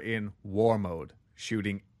people were in war mode,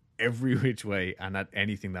 shooting every which way and at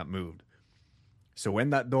anything that moved. So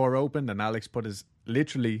when that door opened and Alex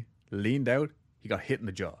literally leaned out, he got hit in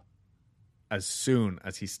the jaw as soon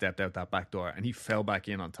as he stepped out that back door, and he fell back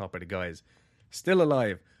in on top of the guys. Still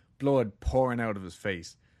alive, blood pouring out of his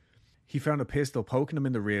face. He found a pistol poking him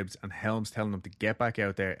in the ribs and Helms telling him to get back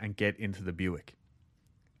out there and get into the Buick.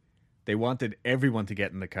 They wanted everyone to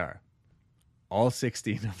get in the car. All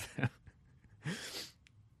 16 of them.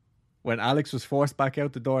 When Alex was forced back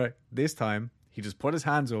out the door this time, he just put his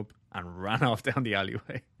hands up and ran off down the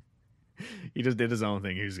alleyway. He just did his own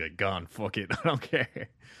thing. He was like, gone, fuck it, I don't care.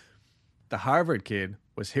 The Harvard kid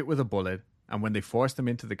was hit with a bullet, and when they forced him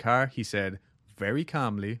into the car, he said, very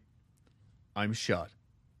calmly, I'm shot.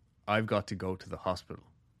 I've got to go to the hospital.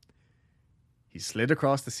 He slid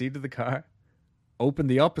across the seat of the car, opened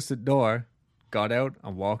the opposite door, got out,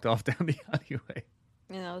 and walked off down the alleyway.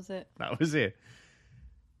 And that was it. That was it.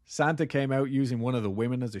 Santa came out using one of the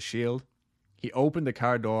women as a shield. He opened the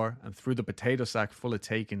car door and threw the potato sack full of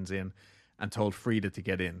take-ins in and told Frida to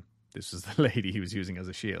get in. This was the lady he was using as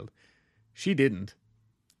a shield. She didn't.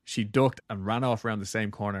 She ducked and ran off around the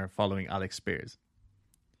same corner following Alex Spears.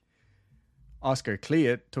 Oscar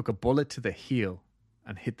Cleat took a bullet to the heel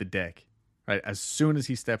and hit the deck. Right, as soon as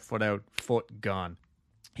he stepped foot out, foot gone.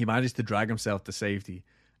 He managed to drag himself to safety.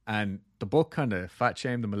 And the book kind of fat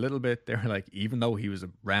shamed him a little bit. They were like, even though he was a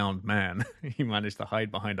round man, he managed to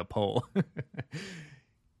hide behind a pole.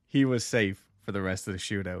 He was safe for the rest of the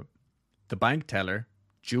shootout. The bank teller,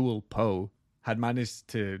 Jewel Poe, had managed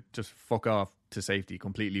to just fuck off to safety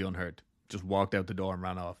completely unhurt. Just walked out the door and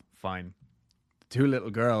ran off. Fine. The 2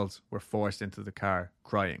 little girls were forced into the car,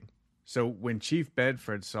 crying. So when Chief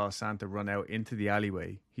Bedford saw Santa run out into the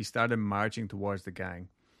alleyway, he started marching towards the gang.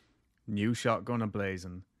 New shotgun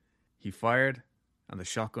ablazing. He fired, and the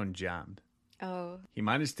shotgun jammed. Oh. He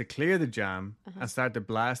managed to clear the jam and started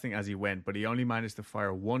blasting as he went, but he only managed to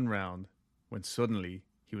fire 1 round when suddenly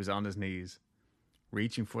he was on his knees,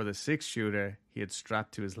 reaching for the 6 shooter he had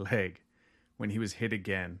strapped to his leg when he was hit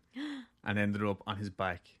again and ended up on his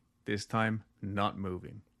back, this time not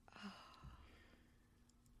moving.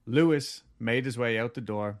 Lewis made his way out the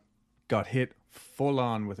door, got hit full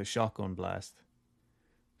on with a shotgun blast,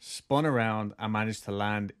 spun around and managed to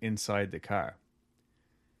land inside the car.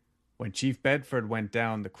 When Chief Bedford went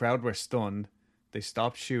down, the crowd were stunned. They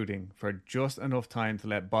stopped shooting for just enough time to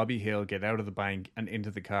let Bobby Hill get out of the bank and into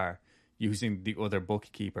the car, using the other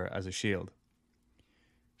bookkeeper as a shield.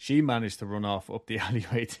 She managed to run off up the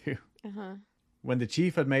alleyway too. When the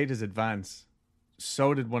chief had made his advance,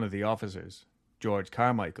 so did one of the officers, George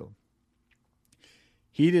Carmichael.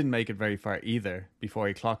 He didn't make it very far either before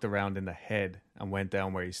he clocked around in the head and went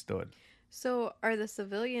down where he stood. So are the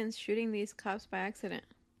civilians shooting these cops by accident?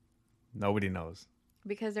 Nobody knows.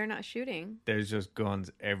 Because they're not shooting. There's just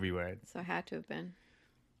guns everywhere. So it had to have been.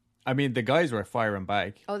 I mean, the guys were firing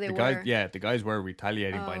back. Oh, they the were? Guys, yeah, the guys were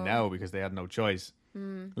retaliating by now because they had no choice.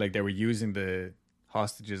 Like, they were using the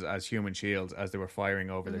hostages as human shields as they were firing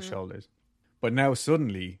over their shoulders. But now,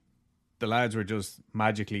 suddenly, the lads were just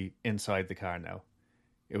magically inside the car now.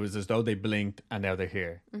 It was as though they blinked and now they're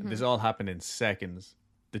here. This all happened in seconds.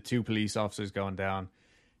 the two police officers going down,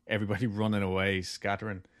 everybody running away,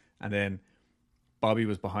 scattering. And then Bobby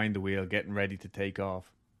was behind the wheel getting ready to take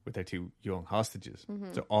off with their two young hostages.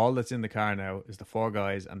 So all that's in the car now is the 4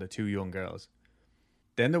 guys and the 2 young girls.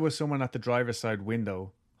 Then there was someone at the driver's side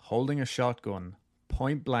window holding a shotgun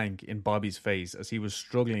point blank in Bobby's face as he was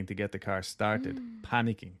struggling to get the car started,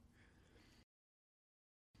 panicking.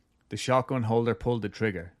 The shotgun holder pulled the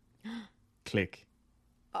trigger. Click.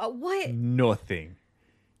 What? Nothing.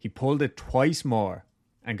 He pulled it twice more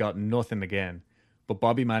and got nothing again. But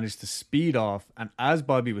Bobby managed to speed off, and as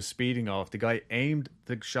Bobby was speeding off, the guy aimed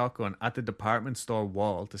the shotgun at the department store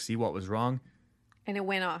wall to see what was wrong. And it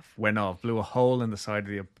went off. Blew a hole in the side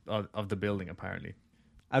of the building, apparently.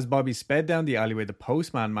 As Bobby sped down the alleyway, the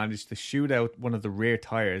postman managed to shoot out one of the rear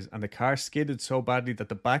tires, and the car skidded so badly that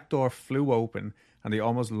the back door flew open, and they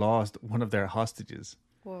almost lost one of their hostages.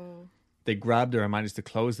 Whoa. They grabbed her and managed to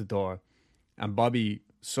close the door, and Bobby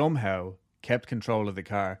somehow kept control of the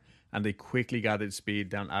car, and they quickly gathered speed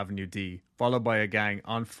down Avenue D, followed by a gang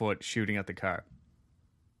on foot shooting at the car.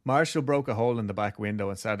 Marshall broke a hole in the back window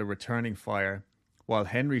and started returning fire, while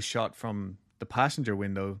Henry shot from the passenger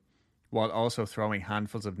window while also throwing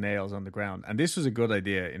handfuls of nails on the ground. And this was a good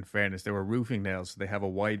idea, in fairness. They were roofing nails, so they have a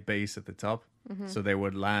wide base at the top, so they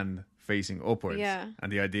would land facing upwards. Yeah.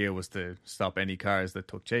 And the idea was to stop any cars that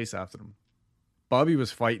took chase after them. Bobby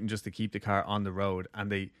was fighting just to keep the car on the road,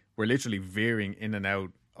 and they were literally veering in and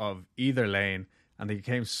out of either lane, and they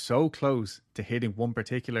came so close to hitting one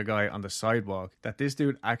particular guy on the sidewalk that this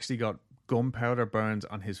dude actually got gunpowder burns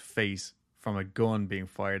on his face from a gun being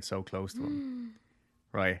fired so close to him.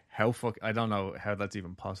 Right? I don't know how that's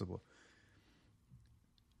even possible.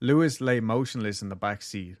 Lewis lay motionless in the back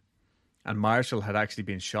seat, and Marshall had actually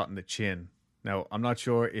been shot in the chin. Now, I'm not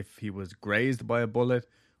sure if he was grazed by a bullet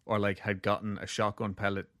or like had gotten a shotgun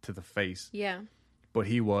pellet to the face. Yeah. But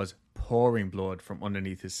he was pouring blood from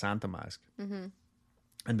underneath his Santa mask. And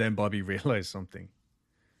then Bobby realized something.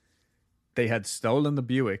 They had stolen the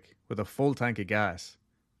Buick with a full tank of gas.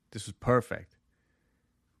 This was perfect.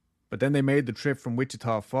 But then they made the trip from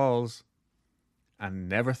Wichita Falls and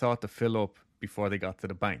never thought to fill up before they got to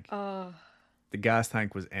the bank. The gas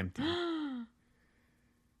tank was empty.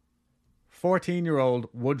 14-year-old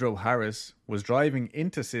Woodrow Harris was driving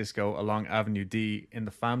into Cisco along Avenue D in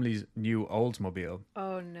the family's new Oldsmobile.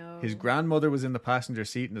 Oh, no. His grandmother was in the passenger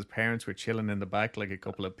seat and his parents were chilling in the back like a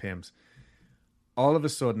couple of pimps. All of a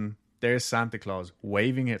sudden, there's Santa Claus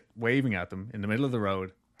waving at them in the middle of the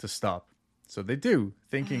road to stop. So they do,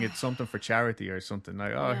 thinking it's something for charity or something.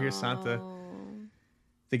 Like, oh, here's Santa.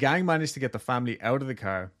 The gang managed to get the family out of the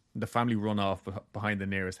car. The family run off behind the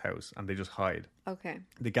nearest house and they just hide. Okay.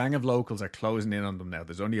 The gang of locals are closing in on them now.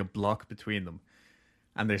 There's only a block between them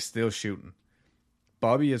and they're still shooting.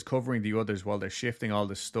 Bobby is covering the others while they're shifting all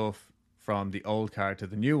the stuff from the old car to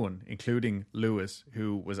the new one, including Lewis,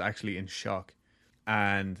 who was actually in shock.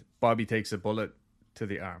 And Bobby takes a bullet to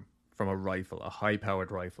the arm from a rifle, a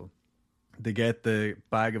high-powered rifle. They get the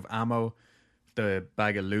bag of ammo, the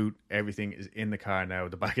bag of loot, everything is in the car now,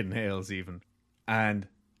 the bag of nails even. And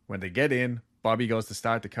when they get in, Bobby goes to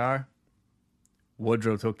start the car.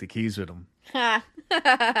 Woodrow took the keys with him.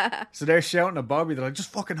 So they're shouting at Bobby. They're like,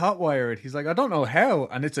 just fucking hotwire it. He's like, I don't know how.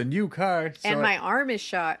 And it's a new car. So and my arm is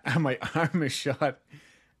shot. And my arm is shot.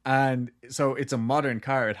 And so it's a modern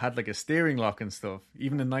car. It had like a steering lock and stuff,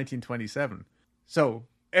 even in 1927. So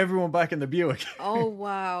everyone back in the Buick. Oh,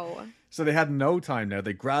 wow. So they had no time now.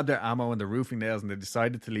 They grabbed their ammo and the roofing nails and they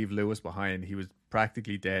decided to leave Lewis behind. He was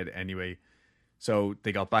practically dead anyway. So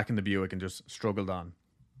they got back in the Buick and just struggled on.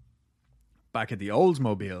 Back at the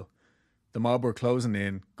Oldsmobile, the mob were closing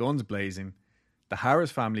in, guns blazing. The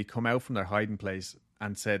Harris family come out from their hiding place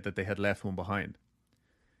and said that they had left one behind.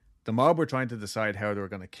 The mob were trying to decide how they were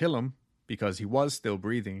going to kill him because he was still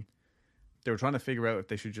breathing. They were trying to figure out if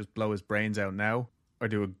they should just blow his brains out now or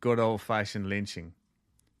do a good old-fashioned lynching.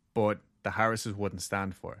 But the Harrises wouldn't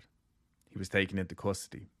stand for it. He was taken into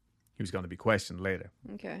custody. He was going to be questioned later.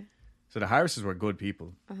 Okay. So the Harrises were good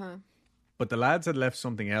people. Uh-huh. But the lads had left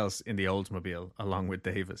something else in the Oldsmobile along with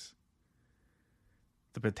Davis.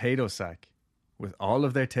 The potato sack with all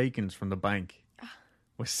of their takings from the bank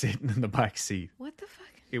was sitting in the back seat. What the fuck?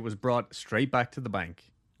 It was brought straight back to the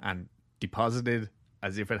bank and deposited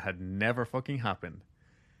as if it had never fucking happened.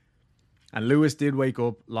 And Lewis did wake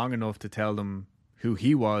up long enough to tell them who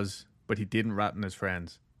he was, but he didn't rat on his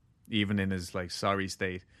friends, even in his like sorry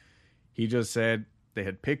state. He just said they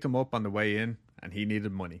had picked him up on the way in and he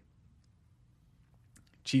needed money.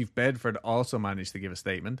 Chief Bedford also managed to give a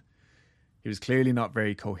statement. He was clearly not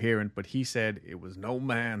very coherent, but he said it was no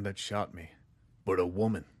man that shot me, but a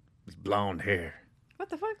woman with blonde hair. What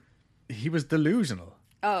the fuck? He was delusional.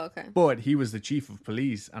 Oh, okay. But he was the chief of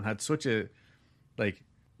police and had such a, like,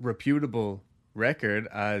 reputable record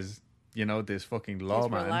as, you know, this fucking He's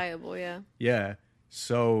lawman. reliable, yeah. Yeah.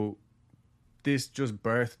 So this just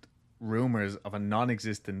birthed rumors of a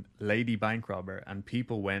non-existent lady bank robber, and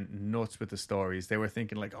people went nuts with the stories. They were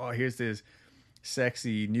thinking like, oh, here's this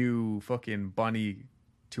sexy new fucking Bonnie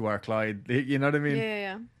to our Clyde. You know what I mean?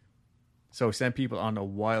 Yeah. So sent people on a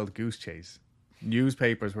wild goose chase.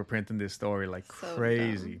 Newspapers were printing this story like So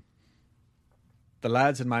crazy. dumb. The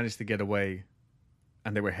lads had managed to get away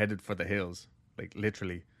and they were headed for the hills, like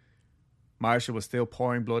literally. Marshall was still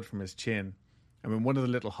pouring blood from his chin, and when one of the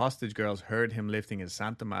little hostage girls heard him lifting his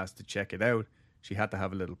Santa mask to check it out, she had to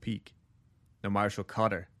have a little peek. Now Marshall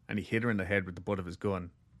caught her and he hit her in the head with the butt of his gun,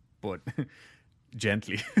 but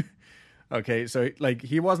gently. Okay, so like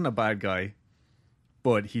he wasn't a bad guy,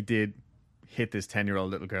 but he did hit this 10-year-old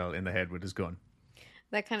little girl in the head with his gun.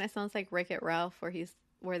 That kind of sounds like Wreck-It Ralph,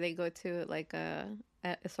 where they go to like a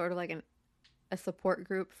sort of like a support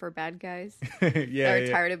group for bad guys. They're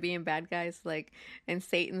tired of being bad guys. Like, and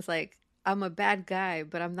Satan's like, I'm a bad guy,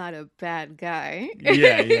 but I'm not a bad guy.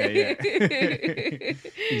 Yeah.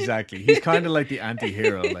 Exactly. He's kind of like the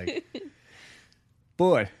anti-hero, like.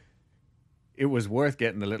 But it was worth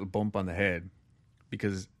getting a little bump on the head,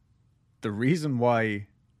 because the reason why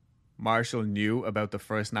Marshall knew about the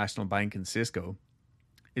First National Bank in Cisco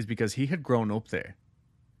is because he had grown up there.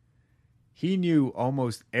 He knew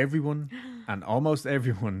almost everyone, and almost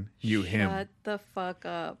everyone knew him. Shut the fuck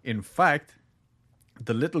up. In fact,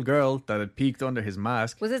 the little girl that had peeked under his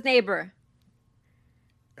mask Was his neighbor.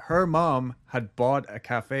 Her mom had bought a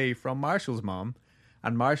cafe from Marshall's mom,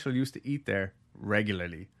 and Marshall used to eat there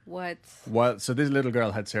regularly. What? So this little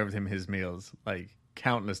girl had served him his meals like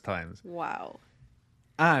countless times. Wow.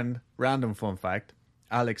 And random fun fact,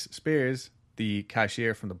 Alex Spears, the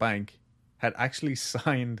cashier from the bank, had actually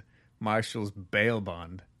signed Marshall's bail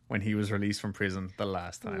bond when he was released from prison the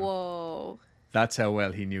last time. Whoa. That's how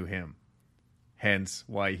well he knew him. Hence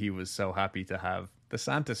why he was so happy to have the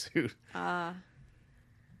Santa suit.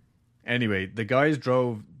 Anyway, the guys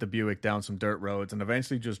drove the Buick down some dirt roads and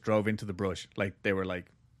eventually just drove into the brush. Like, they were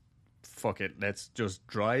like, fuck it, let's just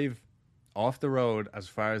drive off the road as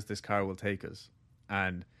far as this car will take us.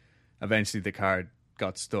 And eventually the car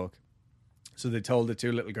got stuck. So they told the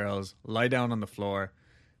two little girls, lie down on the floor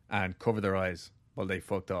and cover their eyes while they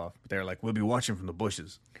fucked off. But they were like, we'll be watching from the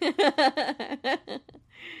bushes. And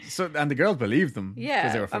the girls believed them. Yeah.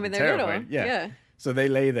 Because they were fucking they're terrified. little. Yeah. So they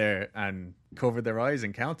lay there and covered their eyes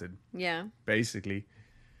and counted. Yeah. Basically.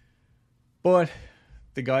 But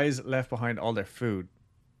the guys left behind all their food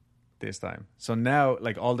this time. So now,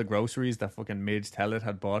 like, all the groceries that fucking Midge Tellett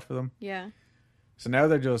had bought for them. Yeah. So now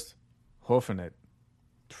they're just huffing it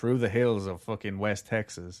through the hills of fucking West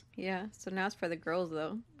Texas. Yeah. So now it's for the girls,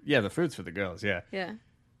 though. Yeah, the food's for the girls, yeah. Yeah.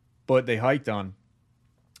 But they hiked on,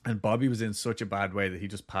 and Bobby was in such a bad way that he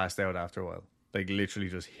just passed out after a while. Like, literally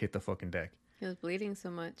just hit the fucking deck. He was bleeding so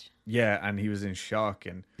much. Yeah, and he was in shock,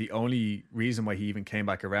 and the only reason why he even came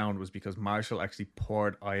back around was because Marshall actually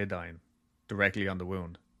poured iodine directly on the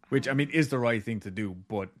wound. Which, I mean, is the right thing to do,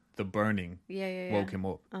 but the burning woke him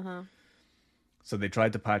up. Uh-huh. So they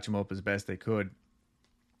tried to patch him up as best they could.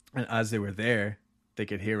 And as they were there, they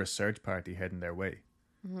could hear a search party heading their way.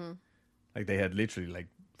 Mm-hmm. Like, they had literally, like,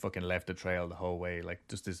 fucking left the trail the whole way. Like,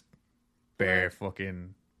 just this bare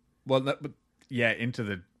fucking... Well, into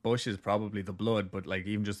the bushes, probably the blood, but, like,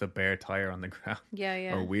 even just a bare tire on the ground.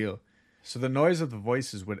 Yeah. Or wheel. So the noise of the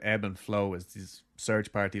voices would ebb and flow as this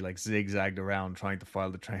search party, like, zigzagged around trying to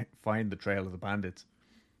find the trail of the bandits.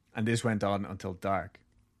 And this went on until dark.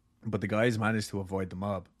 But the guys managed to avoid the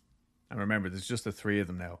mob. And remember, there's just the three of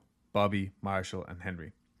them now. Bobby, Marshall, and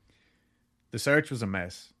Henry. The search was a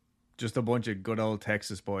mess. Just a bunch of good old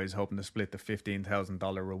Texas boys hoping to split the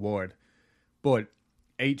 $15,000 reward. But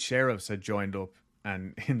 8 sheriffs had joined up,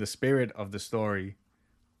 and in the spirit of the story,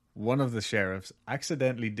 one of the sheriffs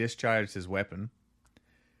accidentally discharged his weapon,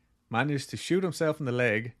 managed to shoot himself in the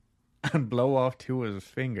leg, and blow off 2 of his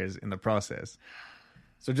fingers in the process.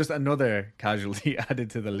 So just another casualty added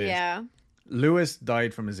to the list. Yeah. Lewis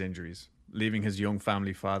died from his injuries, leaving his young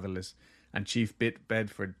family fatherless, and Chief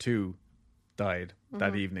Bedford too died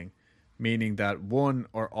that evening, meaning that one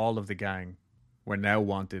or all of the gang were now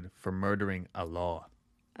wanted for murdering a law.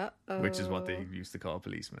 Uh-oh. Which is what they used to call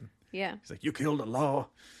policemen. Yeah. He's like, you killed a law.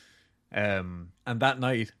 And that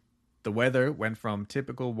night, the weather went from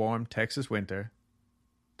typical warm Texas winter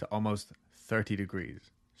to almost 30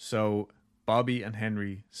 degrees. So Bobby and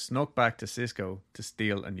Henry snuck back to Cisco to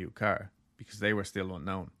steal a new car because they were still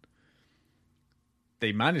unknown.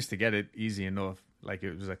 They managed to get it easy enough. Like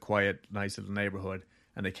it was a quiet, nice little neighborhood.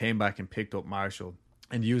 And they came back and picked up Marshall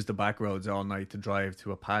and used the back roads all night to drive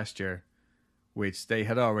to a pasture, which they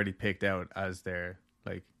had already picked out as their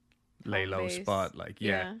like lay Home low base. spot. Like,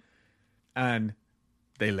 yeah. And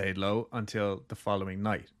they laid low until the following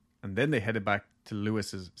night. And then they headed back to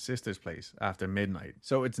Lewis's sister's place after midnight.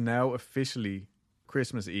 So it's now officially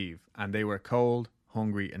Christmas Eve, and they were cold,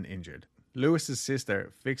 hungry, and injured. Lewis's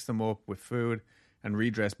sister fixed them up with food and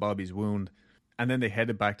redressed Bobby's wound, and then they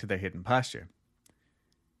headed back to their hidden pasture.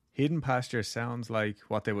 Hidden pasture sounds like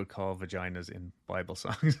what they would call vaginas in Bible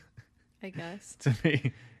songs. I guess. To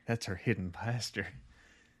me, that's her hidden pasture.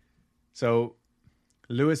 So,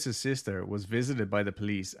 Lewis's sister was visited by the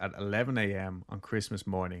police at 11 a.m. on Christmas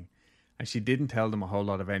morning, and she didn't tell them a whole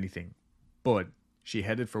lot of anything, but she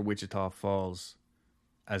headed for Wichita Falls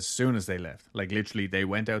as soon as they left. Like, literally, they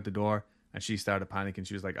went out the door, and she started panicking.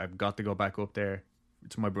 She was like, I've got to go back up there.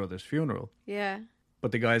 It's my brother's funeral. Yeah.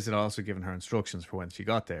 But the guys had also given her instructions for when she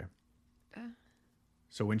got there.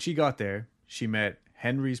 So when she got there, she met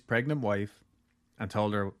Henry's pregnant wife and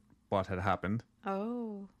told her what had happened.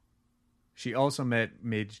 Oh. She also met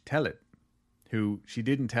Midge Tellett, who she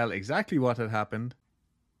didn't tell exactly what had happened,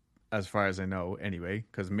 as far as I know, anyway,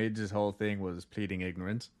 because Midge's whole thing was pleading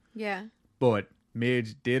ignorance. Yeah. But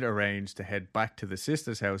Midge did arrange to head back to the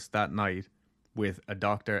sister's house that night with a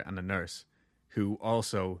doctor and a nurse, who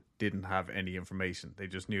also didn't have any information. They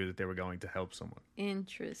just knew that they were going to help someone.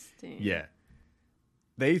 Interesting. Yeah.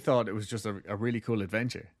 They thought it was just a really cool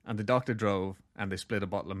adventure. And the doctor drove, and they split a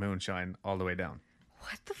bottle of moonshine all the way down.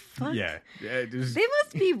 What the fuck? Yeah. It was... They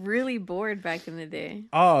must be really bored back in the day.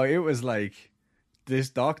 Oh, it was like...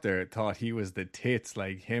 This doctor thought he was the tits,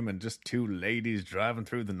 like him and just two ladies driving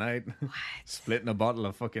through the night, splitting a bottle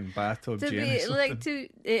of fucking bathtub To gin. be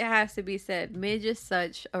it has to be said, Midge is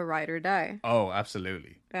such a ride or die. Oh,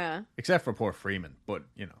 absolutely. Yeah. Except for poor Freeman, but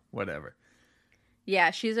whatever.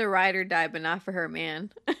 Yeah, she's a ride or die, but not for her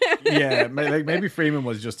man. Yeah, like maybe Freeman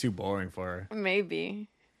was just too boring for her. Maybe.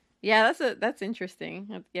 Yeah, that's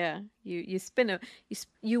interesting. Yeah,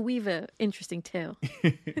 you weave a interesting tale.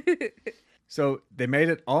 So they made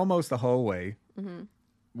it almost the whole way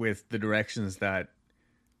with the directions that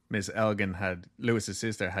Miss Elgin Lewis's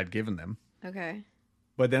sister had given them. Okay.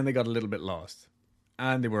 But then they got a little bit lost.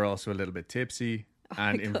 And they were also a little bit tipsy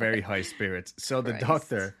and in very high spirits. So the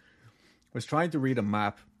doctor was trying to read a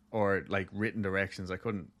map or like written directions. It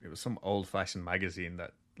was some old fashioned magazine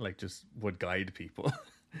that like just would guide people.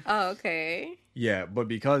 Oh, okay. Yeah, but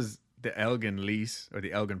because the Elgin lease or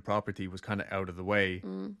the Elgin property was kind of out of the way,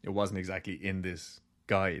 it wasn't exactly in this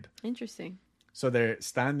guide. Interesting. So they're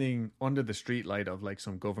standing under the streetlight of like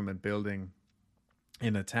some government building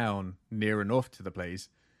in a town near enough to the place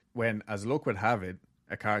when, as luck would have it,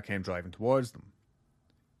 a car came driving towards them.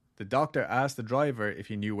 The doctor asked the driver if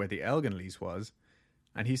he knew where the Elgin lease was,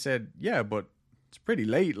 and he said, yeah, but it's pretty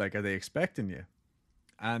late, like, are they expecting you?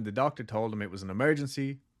 And the doctor told him it was an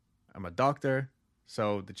emergency. I'm a doctor.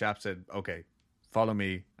 So the chap said, okay, follow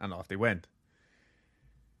me, and off they went.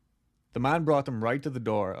 The man brought them right to the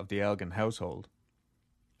door of the Elgin household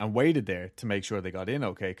and waited there to make sure they got in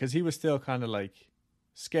okay, because he was still kind of like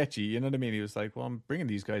sketchy, you know what I mean? He was like, well, I'm bringing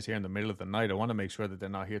these guys here in the middle of the night. I want to make sure that they're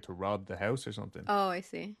not here to rob the house or something. Oh, I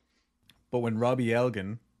see. But when Robbie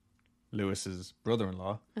Elgin, Lewis's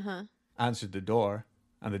brother-in-law, answered the door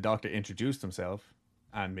and the doctor introduced himself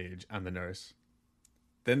and Midge and the nurse,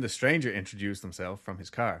 then the stranger introduced himself from his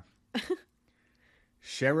car.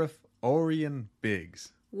 Sheriff Orion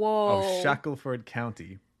Biggs of Shackelford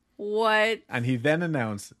County. What? And he then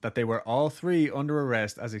announced that they were all three under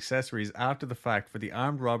arrest as accessories after the fact for the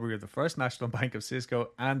armed robbery of the First National Bank of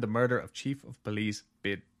Cisco and the murder of Chief of Police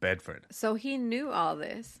Bid Bedford. So he knew all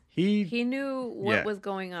this. He knew what was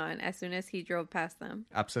going on as soon as he drove past them.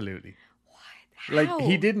 Absolutely. How? Like,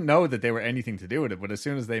 he didn't know that they were anything to do with it, but as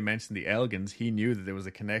soon as they mentioned the Elgins, he knew that there was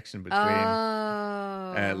a connection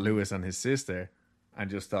between Lewis and his sister, and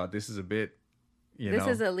just thought, this is a bit, this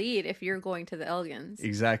is a lead if you're going to the Elgins.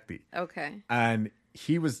 Exactly. Okay. And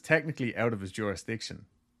he was technically out of his jurisdiction.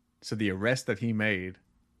 So the arrest that he made,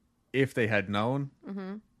 if they had known,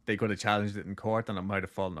 they could have challenged it in court and it might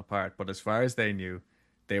have fallen apart. But as far as they knew,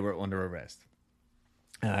 they were under arrest.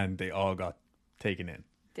 And they all got taken in.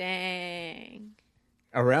 Dang.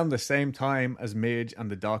 Around the same time as Midge and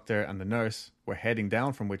the doctor and the nurse were heading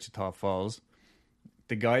down from Wichita Falls,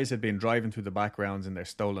 the guys had been driving through the backgrounds in their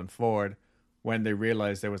stolen Ford when they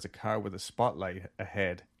realized there was a car with a spotlight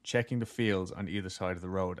ahead, checking the fields on either side of the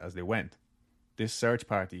road as they went. This search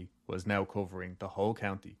party was now covering the whole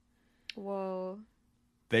county. Whoa.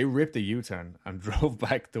 They ripped a U-turn and drove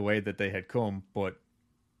back the way that they had come, but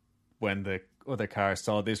when the other car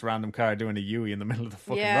saw this random car doing a U-turn in the middle of the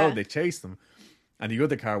fucking Yeah. road. They chased them. And the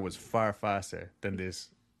other car was far faster than this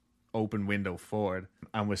open window Ford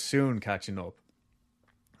and was soon catching up.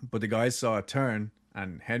 But the guys saw a turn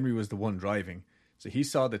and Henry was the one driving. So he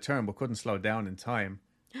saw the turn but couldn't slow down in time.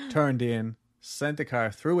 Turned in, sent the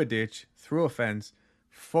car through a ditch, through a fence,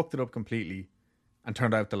 fucked it up completely, and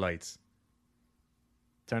turned out the lights.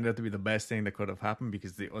 Turned out to be the best thing that could have happened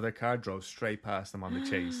because the other car drove straight past them on the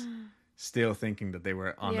chase, still thinking that they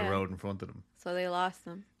were on the road in front of them. So they lost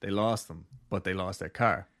them. They lost them, but they lost their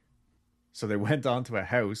car. So they went on to a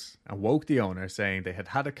house and woke the owner saying they had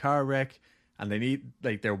had a car wreck and they need,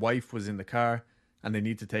 like, their wife was in the car and they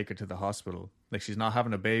need to take her to the hospital. Like, she's not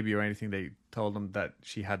having a baby or anything. They told them that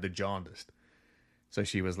she had the jaundice. So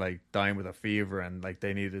she was, like, dying with a fever and, like,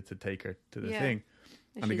 they needed to take her to the thing.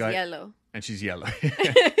 And she's yellow. And she's yellow.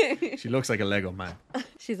 She looks like a Lego man.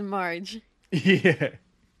 She's Marge. Yeah.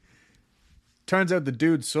 Turns out the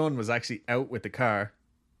dude's son was actually out with the car.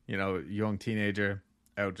 You know, young teenager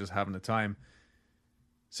out just having a time.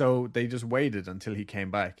 So they just waited until he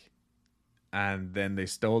came back. And then they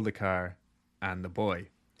stole the car and the boy.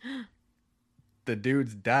 The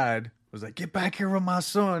dude's dad was like, "Get back here with my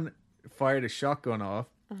son." Fired a shotgun off.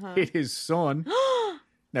 Hit his son.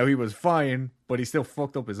 Now he was fine, but he still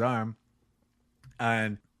fucked up his arm.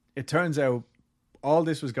 And it turns out all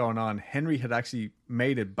this was going on. Henry had actually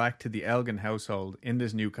made it back to the Elgin household in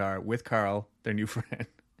this new car with Carl, their new friend.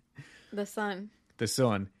 The son. The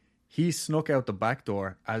son. He snuck out the back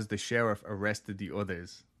door as the sheriff arrested the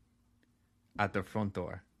others at the front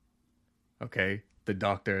door. Okay? The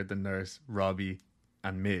doctor, the nurse, Robbie,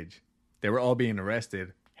 and Midge. They were all being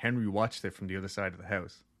arrested. Henry watched it from the other side of the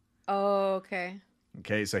house. Oh, okay.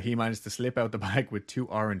 Okay, so he managed to slip out the back with 2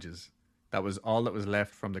 oranges. That was all that was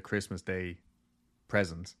left from the Christmas Day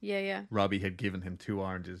presents. Yeah. Robbie had given him 2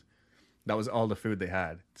 oranges. That was all the food they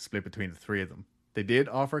had to split between the 3 of them. They did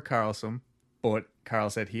offer Carl some, but Carl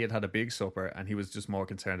said he had had a big supper and he was just more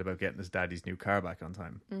concerned about getting his daddy's new car back on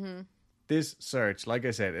time. Mm-hmm. This search, like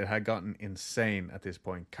I said, it had gotten insane at this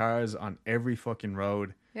point. Cars on every fucking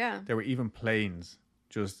road. Yeah. There were even planes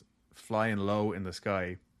just flying low in the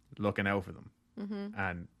sky looking out for them. Mm-hmm.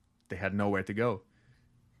 And they had nowhere to go.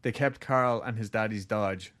 They kept Carl and his daddy's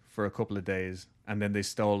Dodge for a couple of days, and then they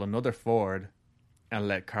stole another Ford and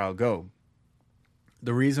let Carl go.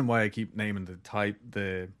 The reason why I keep naming the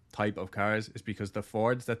type of cars is because the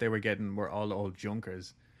Fords that they were getting were all old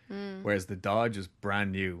junkers, whereas the Dodge was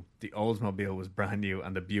brand new, the Oldsmobile was brand new,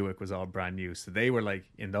 and the Buick was all brand new. So they were like,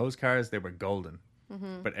 in those cars, they were golden.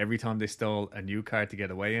 Mm-hmm. But every time they stole a new car to get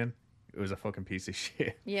away in, it was a fucking piece of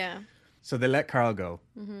shit. Yeah. So they let Carl go.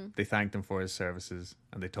 Mm-hmm. They thanked him for his services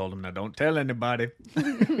and they told him, "Now don't tell anybody."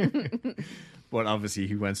 But obviously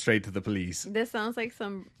he went straight to the police. This sounds like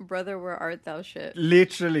some Brother Where Art Thou shit.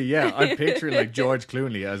 Literally, yeah. I'm picturing like George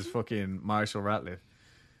Clooney as fucking Marshall Ratliff.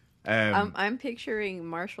 I'm picturing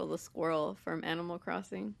Marshall the squirrel from Animal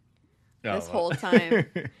Crossing. This well. whole time.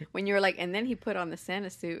 When you were like, and then he put on the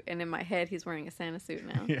Santa suit, and in my head he's wearing a Santa suit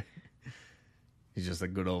now. Yeah. He's just a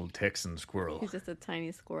good old Texan squirrel. He's just a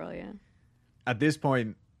tiny squirrel, yeah. At this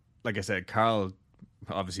point, like I said, Carl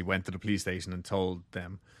obviously went to the police station and told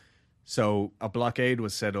them. So a blockade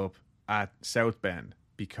was set up at South Bend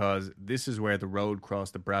because this is where the road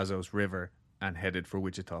crossed the Brazos River and headed for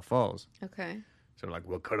Wichita Falls. Okay. So like,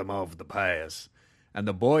 we'll cut them off the pass. And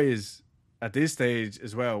the boys at this stage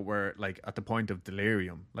as well were like at the point of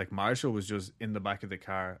delirium. Like Marshall was just in the back of the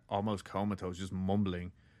car, almost comatose, just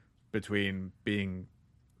mumbling between being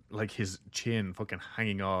like his chin fucking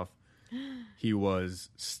hanging off. He was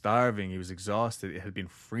starving. He was exhausted. It had been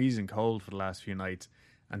freezing cold for the last few nights.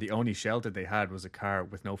 And the only shelter they had was a car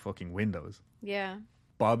with no fucking windows. Yeah.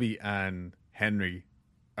 Bobby and Henry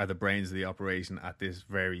are the brains of the operation at this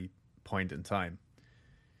very point in time.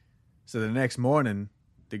 So the next morning,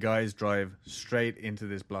 the guys drive straight into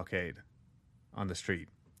this blockade on the street.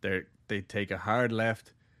 They take a hard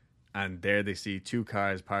left, and there they see 2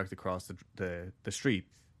 cars parked across the street.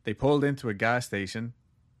 They pulled into a gas station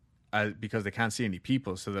because they can't see any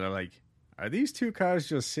people. So they're like, are these 2 cars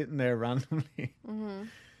just sitting there randomly? Mm-hmm.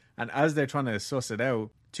 And as they're trying to suss it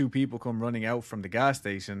out, 2 people come running out from the gas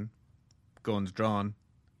station, guns drawn,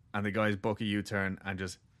 and the guys book a U-turn and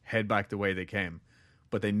just head back the way they came.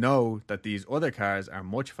 But they know that these other cars are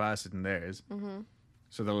much faster than theirs. Mm-hmm.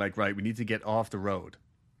 So they're like, right, we need to get off the road.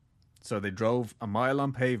 So they drove a mile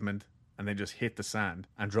on pavement and then just hit the sand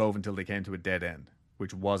and drove until they came to a dead end,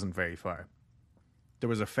 which wasn't very far. There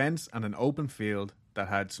was a fence and an open field that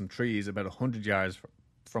had some trees about 100 yards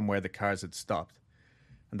from where the cars had stopped.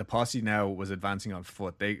 And the posse now was advancing on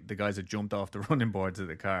foot. The guys had jumped off the running boards of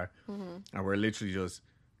the car and were literally just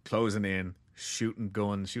closing in, shooting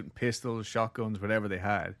guns, shooting pistols, shotguns, whatever they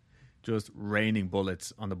had, just raining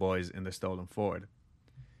bullets on the boys in the stolen Ford.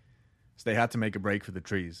 So they had to make a break for the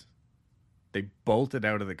trees. They bolted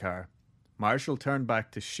out of the car. Marshall turned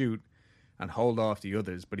back to shoot and hold off the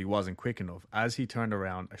others, but he wasn't quick enough. As he turned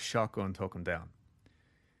around, a shotgun took him down.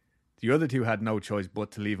 The other two had no choice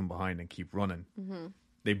but to leave him behind and keep running.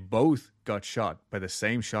 They both got shot by the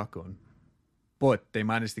same shotgun, but they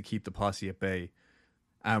managed to keep the posse at bay.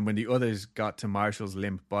 And when the others got to Marshall's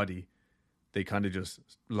limp body, they kind of just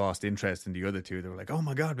lost interest in the other two. They were like, oh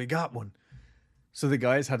my God, we got one. So the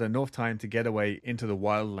guys had enough time to get away into the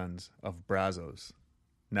wildlands of Brazos.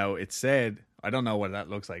 Now, it said, I don't know what that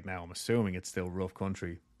looks like now. I'm assuming it's still rough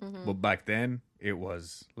country. But back then, it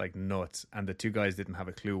was like nuts. And the two guys didn't have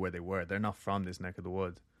a clue where they were. They're not from this neck of the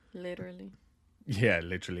woods. Literally. Yeah,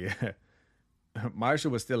 literally. Marshall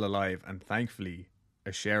was still alive, and thankfully,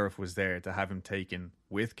 a sheriff was there to have him taken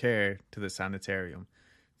with care to the sanitarium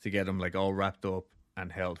to get him like all wrapped up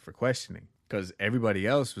and held for questioning. Because everybody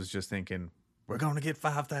else was just thinking, we're going to get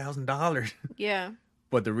 $5,000. Yeah.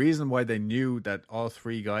 But the reason why they knew that all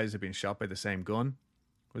three guys had been shot by the same gun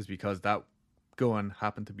was because that gun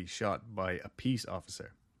happened to be shot by a peace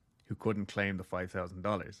officer who couldn't claim the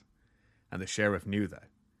 $5,000. And the sheriff knew that.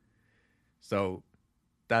 So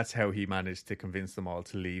that's how he managed to convince them all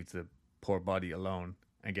to leave the poor body alone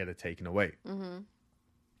and get it taken away.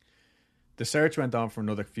 The search went on for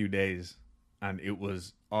another few days, and it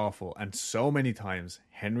was awful. And so many times,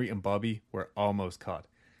 Henry and Bobby were almost caught.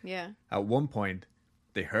 Yeah. At one point,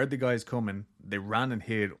 they heard the guys coming. They ran and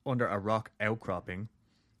hid under a rock outcropping,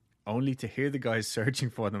 only to hear the guys searching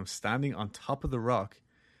for them standing on top of the rock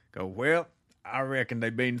go, well, I reckon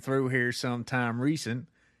they've been through here sometime recent.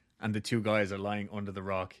 And the two guys are lying under the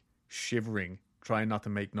rock, shivering, trying not to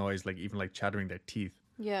make noise, even chattering their teeth.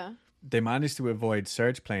 Yeah. They managed to avoid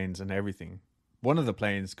search planes and everything. One of the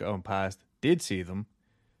planes going past did see them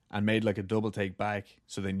and made a double take back,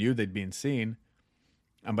 so they knew they'd been seen.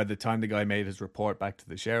 And by the time the guy made his report back to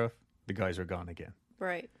the sheriff, the guys were gone again.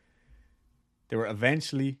 Right. They were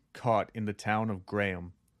eventually caught in the town of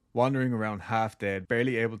Graham, wandering around half dead,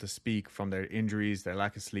 barely able to speak from their injuries, their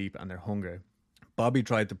lack of sleep, and their hunger. Bobby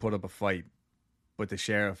tried to put up a fight, but the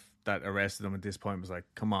sheriff that arrested him at this point was like,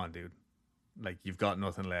 come on, dude. You've got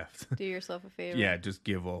nothing left. Do yourself a favor. Yeah, just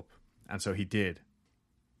give up. And so he did.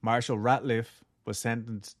 Marshall Ratliff was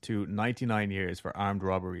sentenced to 99 years for armed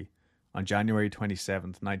robbery on January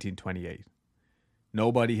 27th, 1928.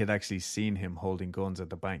 Nobody had actually seen him holding guns at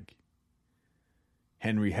the bank.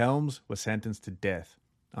 Henry Helms was sentenced to death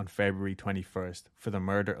on February 21st for the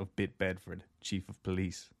murder of Bit Bedford, chief of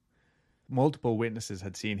police. Multiple witnesses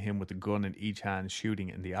had seen him with a gun in each hand shooting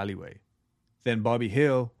in the alleyway. Then Bobby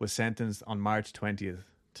Hill was sentenced on March 20th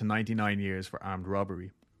to 99 years for armed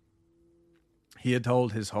robbery. He had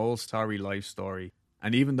told his whole sorry life story,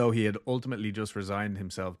 and even though he had ultimately just resigned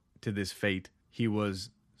himself to this fate, he was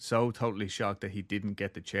so totally shocked that he didn't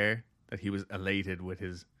get the chair that he was elated with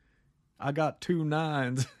his, I got 2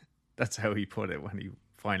 9s. That's how he put it when he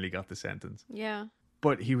finally got the sentence. Yeah.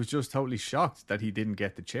 But he was just totally shocked that he didn't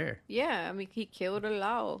get the chair. Yeah, I mean, he killed a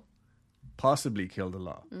law. Possibly killed a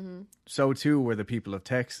law. So too were the people of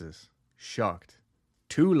Texas, shocked.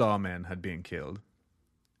 2 lawmen had been killed,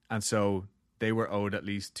 and so they were owed at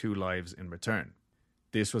least 2 lives in return.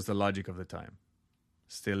 This was the logic of the time.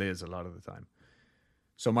 Still is a lot of the time.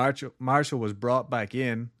 So Marshall was brought back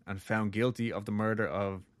in and found guilty of the murder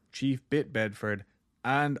of Chief Bit Bedford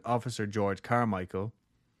and Officer George Carmichael,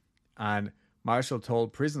 and Marshall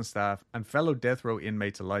told prison staff and fellow death row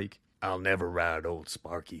inmates alike, I'll never ride old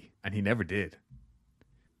Sparky. And he never did.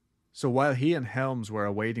 So while he and Helms were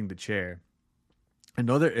awaiting the chair,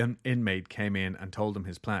 another inmate came in and told him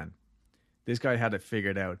his plan. This guy had it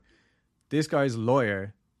figured out. This guy's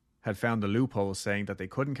lawyer had found a loophole saying that they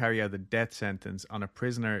couldn't carry out a death sentence on a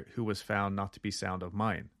prisoner who was found not to be sound of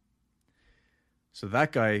mind. So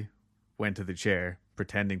that guy went to the chair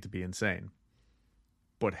pretending to be insane.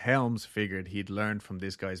 But Helms figured he'd learned from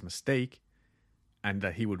this guy's mistake and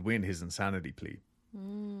that he would win his insanity plea.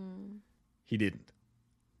 He didn't.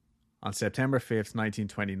 On September 5th,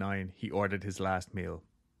 1929, he ordered his last meal.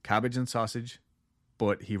 Cabbage and sausage,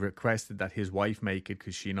 but he requested that his wife make it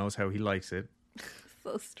because she knows how he likes it.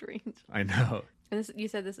 So strange. I know. And you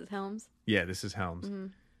said this is Helms? Yeah, this is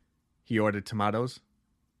Helms. He ordered tomatoes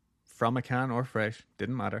from a can or fresh,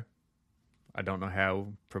 didn't matter. I don't know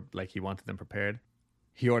how, he wanted them prepared.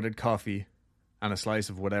 He ordered coffee and a slice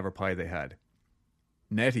of whatever pie they had.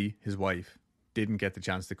 Nettie, his wife, didn't get the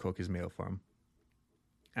chance to cook his meal for him.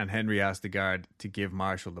 And Henry asked the guard to give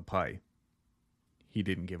Marshall the pie. He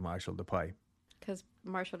didn't give Marshall the pie. Because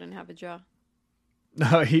Marshall didn't have a jaw.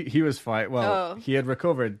 No, he was fine. Well, Oh. he had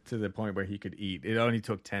recovered to the point where he could eat. It only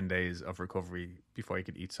took 10 days of recovery before he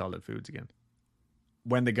could eat solid foods again.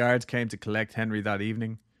 When the guards came to collect Henry that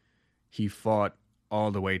evening, he fought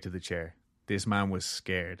all the way to the chair. This man was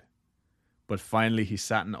scared. But finally he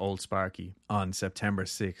sat in Old Sparky on September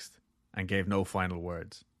 6th and gave no final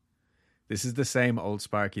words. This is the same Old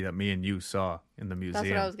Sparky that me and you saw in the museum.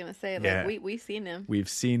 That's what I was going to say. Like, Yeah. we seen him. We've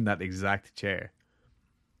seen that exact chair.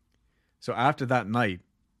 So after that night,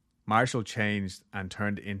 Marshall changed and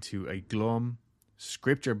turned into a glum,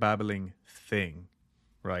 scripture-babbling thing,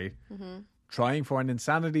 right? Mm-hmm. Trying for an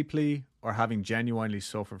insanity plea or having genuinely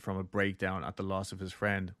suffered from a breakdown at the loss of his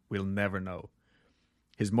friend, we'll never know.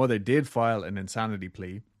 His mother did file an insanity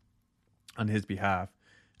plea on his behalf,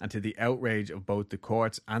 and to the outrage of both the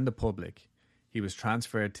courts and the public, he was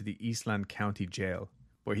transferred to the Eastland County Jail,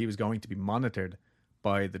 where he was going to be monitored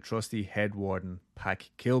by the trusty head warden,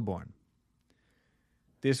 Pack Kilbourne.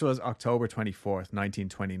 This was October 24th,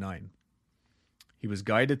 1929. He was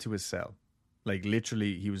guided to his cell. Like,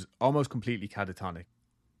 literally, he was almost completely catatonic.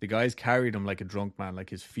 The guys carried him like a drunk man,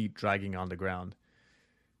 like his feet dragging on the ground.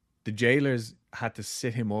 The jailers had to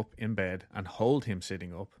sit him up in bed and hold him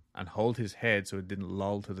sitting up and hold his head so it didn't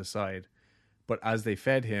loll to the side. But as they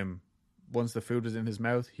fed him, once the food was in his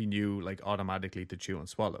mouth, he knew like automatically to chew and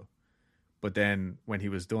swallow. But then when he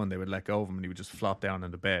was done, they would let go of him and he would just flop down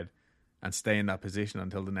on the bed and stay in that position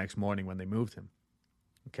until the next morning when they moved him.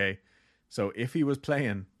 Okay? So if he was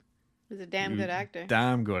playing... He was a damn good actor.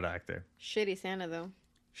 Damn good actor. Shitty Santa, though.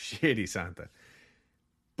 Shitty Santa.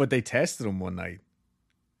 But they tested him one night.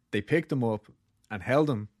 They picked him up and held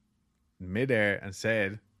him midair and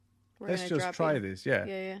said, let's just try this.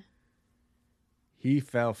 Yeah. He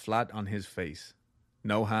fell flat on his face.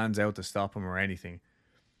 No hands out to stop him or anything.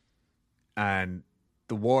 And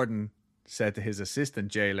the warden said to his assistant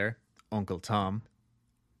jailer, Uncle Tom,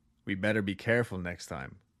 we better be careful next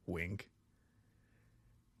time. Wink.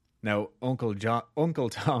 Now, Uncle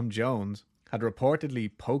Tom Jones had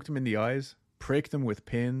reportedly poked him in the eyes, pricked him with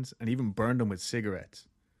pins, and even burned him with cigarettes.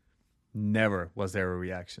 Never was there a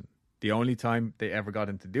reaction. The only time they ever got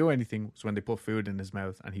him to do anything was when they put food in his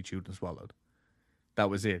mouth and he chewed and swallowed. That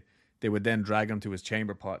was it. They would then drag him to his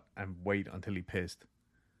chamber pot and wait until he pissed.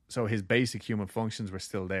 So his basic human functions were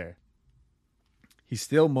still there. He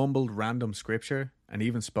still mumbled random scripture and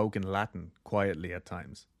even spoke in Latin quietly at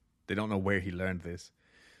times. They don't know where he learned this.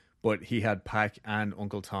 But he had Pack and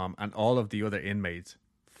Uncle Tom and all of the other inmates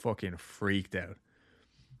fucking freaked out.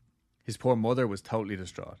 His poor mother was totally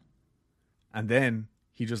distraught. And then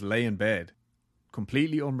he just lay in bed,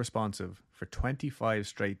 completely unresponsive, for 25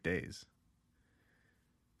 straight days.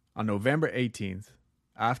 On November 18th,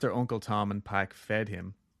 after Uncle Tom and Pack fed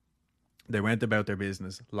him, they went about their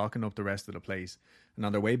business, locking up the rest of the place, and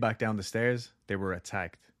on their way back down the stairs, they were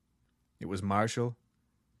attacked. It was Marshall.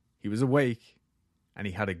 He was awake, and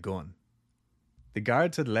he had a gun. The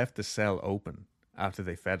guards had left the cell open after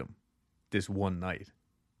they fed him, this one night,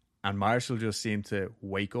 and Marshall just seemed to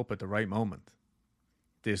wake up at the right moment.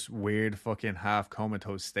 This weird fucking half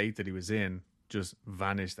comatose state that he was in just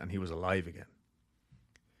vanished and he was alive again.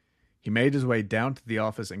 He made his way down to the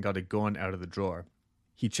office and got a gun out of the drawer.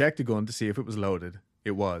 He checked the gun to see if it was loaded.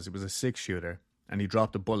 It was a 6-shooter, and he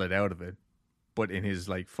dropped a bullet out of it. But in his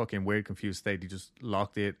like fucking weird confused state, he just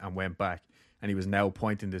locked it and went back, and he was now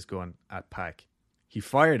pointing this gun at Pack. He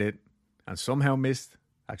fired it and somehow missed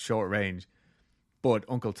at short range, but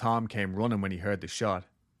Uncle Tom came running when he heard the shot,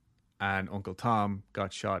 and Uncle Tom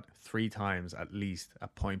got shot 3 times at least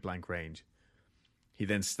at point blank range. He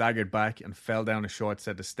then staggered back and fell down a short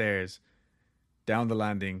set of stairs, down the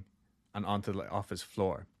landing and onto the office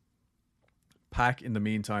floor. Pack, in the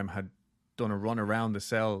meantime, had done a run around the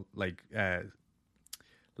cell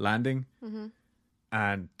landing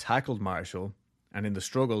and tackled Marshall, and in the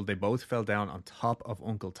struggle they both fell down on top of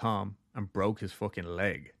Uncle Tom and broke his fucking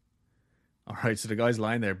leg. Alright, so the guy's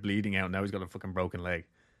lying there bleeding out, now he's got a fucking broken leg.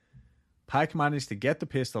 Pack managed to get the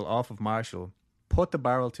pistol off of Marshall, put the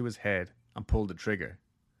barrel to his head and pulled the trigger.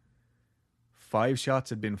 5 shots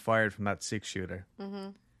had been fired from that 6-shooter,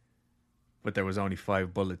 but there was only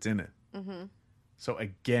 5 bullets in it. So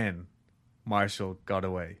again, Marshall got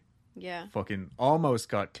away. Yeah. Fucking almost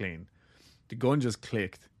got clean. The gun just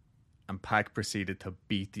clicked and Pack proceeded to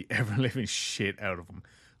beat the ever-living shit out of him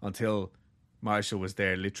until Marshall was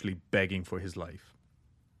there literally begging for his life.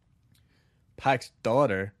 Pack's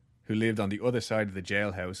daughter, who lived on the other side of the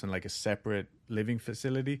jailhouse in like a separate living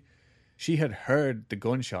facility, she had heard the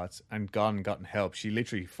gunshots and gone and gotten help. She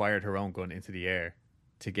literally fired her own gun into the air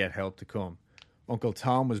to get help to come. Uncle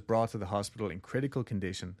Tom was brought to the hospital in critical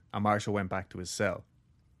condition, and Marshall went back to his cell.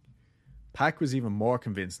 Pack was even more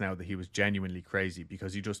convinced now that he was genuinely crazy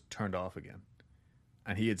because he just turned off again.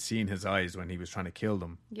 And he had seen his eyes when he was trying to kill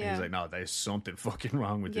them. Yeah. And he was like, no, there's something fucking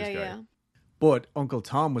wrong with this guy. Yeah. But Uncle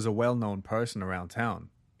Tom was a well-known person around town.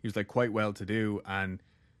 He was like quite well-to-do, and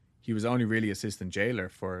he was only really assistant jailer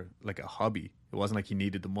for like a hobby. It wasn't like he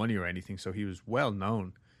needed the money or anything, so he was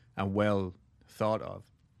well-known and well thought of.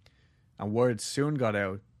 And word soon got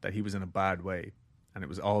out that he was in a bad way, and it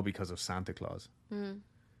was all because of Santa Claus.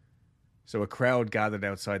 So a crowd gathered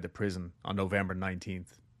outside the prison on November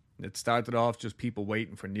 19th. It started off just people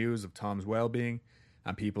waiting for news of Tom's well-being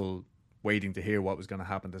and people waiting to hear what was going to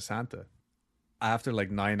happen to Santa. After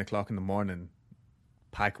like 9 o'clock in the morning,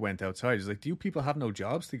 Pack went outside. He's like, do you people have no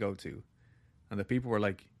jobs to go to? And the people were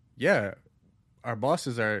like, yeah, our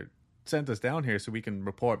bosses are sent us down here so we can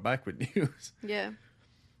report back with news. Yeah.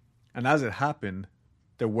 And as it happened,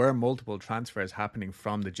 there were multiple transfers happening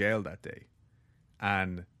from the jail that day.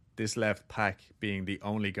 And this left Pack being the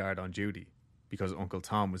only guard on duty because Uncle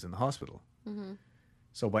Tom was in the hospital.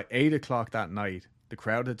 So by 8 o'clock that night, the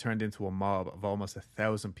crowd had turned into a mob of almost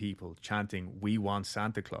 1,000 people chanting, "We want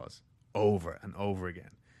Santa Claus," over and over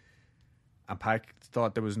again. And Pack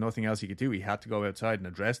thought there was nothing else he could do. He had to go outside and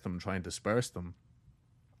address them, try and disperse them.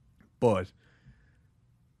 But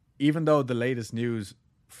even though the latest news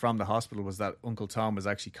from the hospital was that Uncle Tom was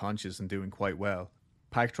actually conscious and doing quite well,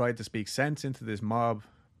 Pack tried to speak sense into this mob,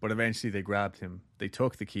 but eventually they grabbed him. They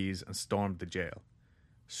took the keys and stormed the jail,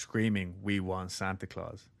 screaming, "We want Santa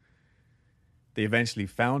Claus." They eventually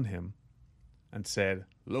found him and said,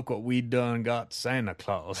 "Look what we done got Santa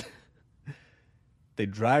Claus." They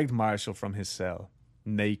dragged Marshall from his cell,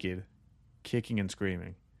 naked, kicking and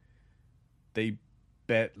screaming. They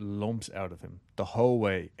bet lumps out of him. The whole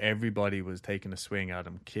way, everybody was taking a swing at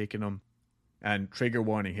him, kicking him. And trigger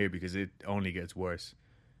warning here because it only gets worse.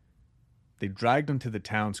 They dragged him to the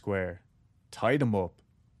town square, tied him up.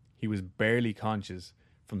 He was barely conscious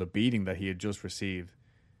from the beating that he had just received,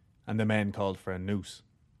 and the men called for a noose.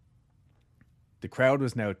 The crowd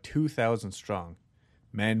was now 2,000 strong,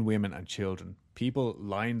 men, women, and children. People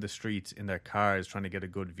lined the streets in their cars trying to get a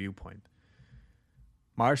good viewpoint.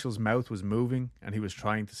 Marshall's mouth was moving, and he was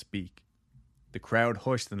trying to speak. The crowd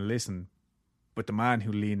hushed and listened, but the man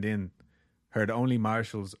who leaned in heard only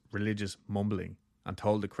Marshall's religious mumbling and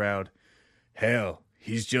told the crowd, "Hell,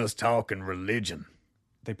 he's just talking religion."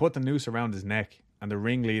 They put the noose around his neck, and the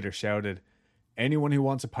ringleader shouted, "Anyone who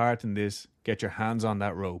wants a part in this, get your hands on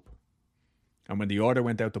that rope." And when the order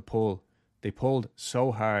went out to pull, they pulled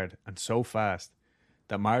so hard and so fast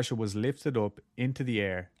that Marshall was lifted up into the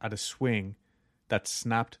air at a swing that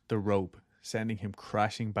snapped the rope, sending him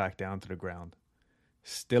crashing back down to the ground.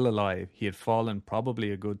 Still alive, he had fallen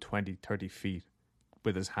probably a good 20-30 feet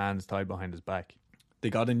with his hands tied behind his back. They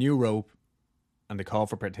got a new rope, and the call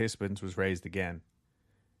for participants was raised again.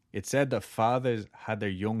 It said that fathers had their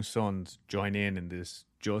young sons join in this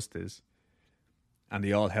justice, and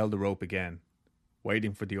they all held the rope again,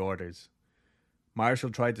 waiting for the orders. Marshall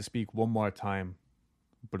tried to speak one more time,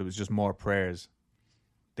 but it was just more prayers.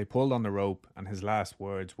 They pulled on the rope, and his last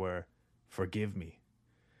words were, "Forgive me."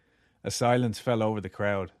 A silence fell over the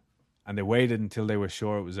crowd, and they waited until they were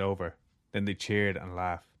sure it was over. Then they cheered and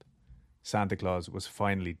laughed. Santa Claus was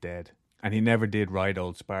finally dead, and he never did ride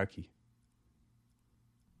old Sparky.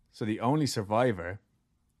 So the only survivor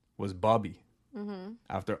was Bobby.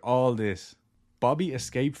 After all this, Bobby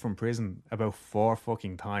escaped from prison about 4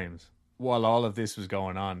 fucking times. While all of this was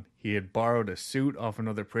going on, he had borrowed a suit off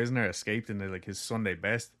another prisoner, escaped in like his Sunday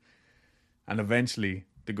best, and eventually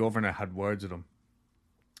the governor had words with him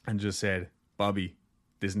and just said, "Bobby,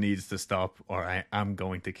 this needs to stop or I am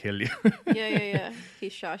going to kill you." Yeah. He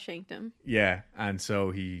Shawshanked him. Yeah, and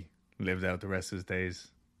so he lived out the rest of his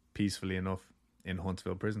days peacefully enough in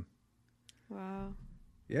Huntsville prison. Wow.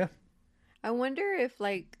 Yeah. I wonder if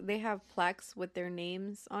like they have plaques with their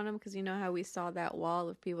names on them, because you know how we saw that wall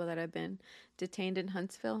of people that have been detained in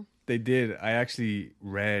Huntsville. They did. I actually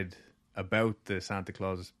read about the Santa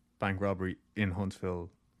Claus bank robbery in Huntsville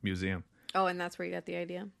Museum. Oh, and that's where you got the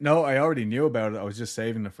idea. No, I already knew about it. I was just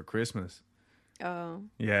saving it for Christmas. Oh.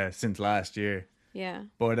 Yeah, since last year. Yeah.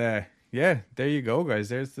 But yeah, there you go, guys.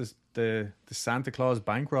 There's the Santa Claus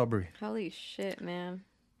bank robbery. Holy shit, man.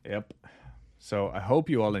 Yep. So I hope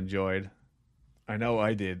you all enjoyed. I know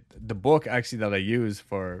I did. The book actually that I used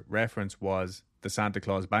for reference was The Santa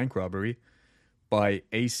Claus Bank Robbery by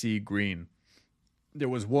A.C. Green. There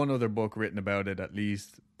was one other book written about it at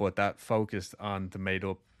least, but that focused on the made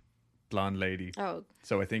up blonde lady. Oh.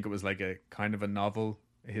 So I think it was like a kind of a novel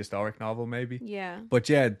a historic novel, maybe. Yeah. But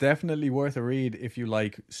yeah, definitely worth a read if you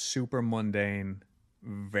like super mundane,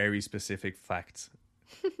 very specific facts.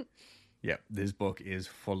 Yeah, this book is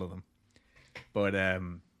full of them. But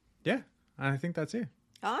yeah, I think that's it.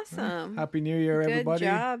 Awesome. Happy New Year, everybody.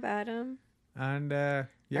 Good job, Adam. And I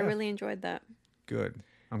yeah, really enjoyed that. good.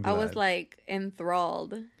 I'm I glad. was like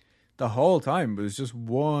enthralled. The whole time it was just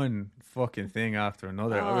one fucking thing after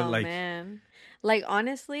another. I was Oh like, man. Like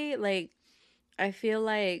honestly, like I feel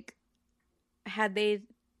like had they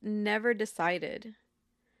never decided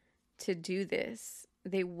to do this,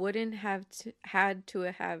 they wouldn't have had to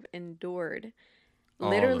have endured All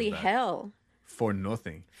of literally that. hell for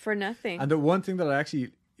nothing. for nothing. And the one thing that I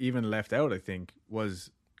actually even left out, I think, was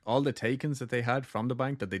all the takings that they had from the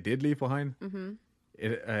bank that they did leave behind. Mm-hmm.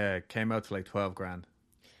 It came out to like 12 grand.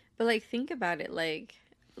 But like think about it, like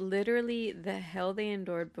literally the hell they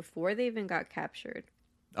endured before they even got captured.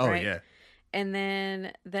 Oh, Right. yeah. And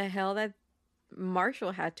then the hell that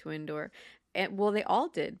Marshall had to endure. And well, they all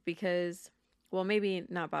did because, well, maybe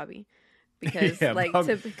not Bobby, because Yeah, like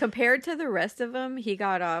Bobby- compared to the rest of them, he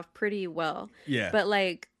got off pretty well. Yeah. But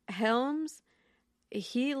like Helms,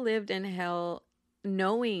 he lived in hell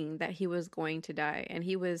knowing that he was going to die and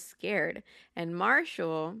he was scared. And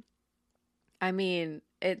Marshall, I mean,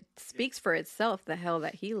 it speaks for itself, the hell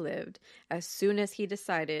that he lived. As soon as he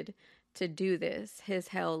decided to do this, his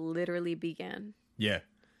hell literally began. Yeah.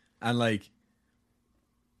 And like,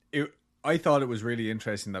 I thought it was really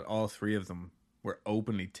interesting that all three of them were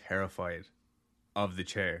openly terrified of the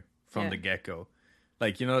chair from Yeah. the get-go.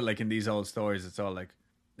 Like, you know, like in these old stories, it's all like,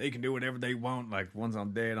 they can do whatever they want. Like, once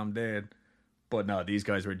I'm dead, I'm dead. But no, these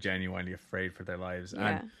guys were genuinely afraid for their lives.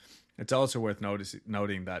 Yeah. And it's also worth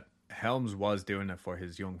noting that Helms was doing it for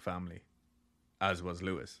his young family, as was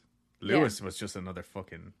Lewis. Lewis was just another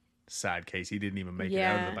fucking sad case. He didn't even make it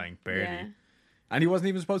out of the bank, barely. Yeah. And he wasn't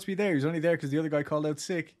even supposed to be there. He was only there because the other guy called out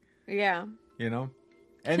sick, Yeah. you know?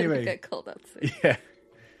 Anyway. Get called out sick. Yeah.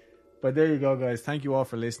 But there you go, guys. Thank you all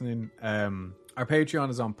for listening. Our Patreon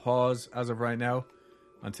is on pause as of right now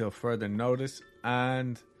until further notice.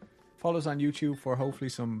 And follow us on YouTube for hopefully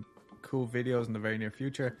some cool videos in the very near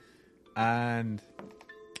future. And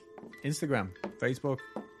Instagram, Facebook.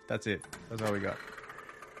 That's it. That's all we got.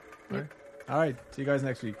 Yep. All right. See you guys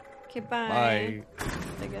next week. Okay, bye. Bye.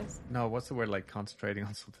 I guess. No, what's the word? Like concentrating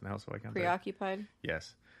on something else so I can't. Preoccupied.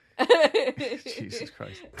 Yes. Jesus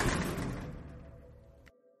Christ.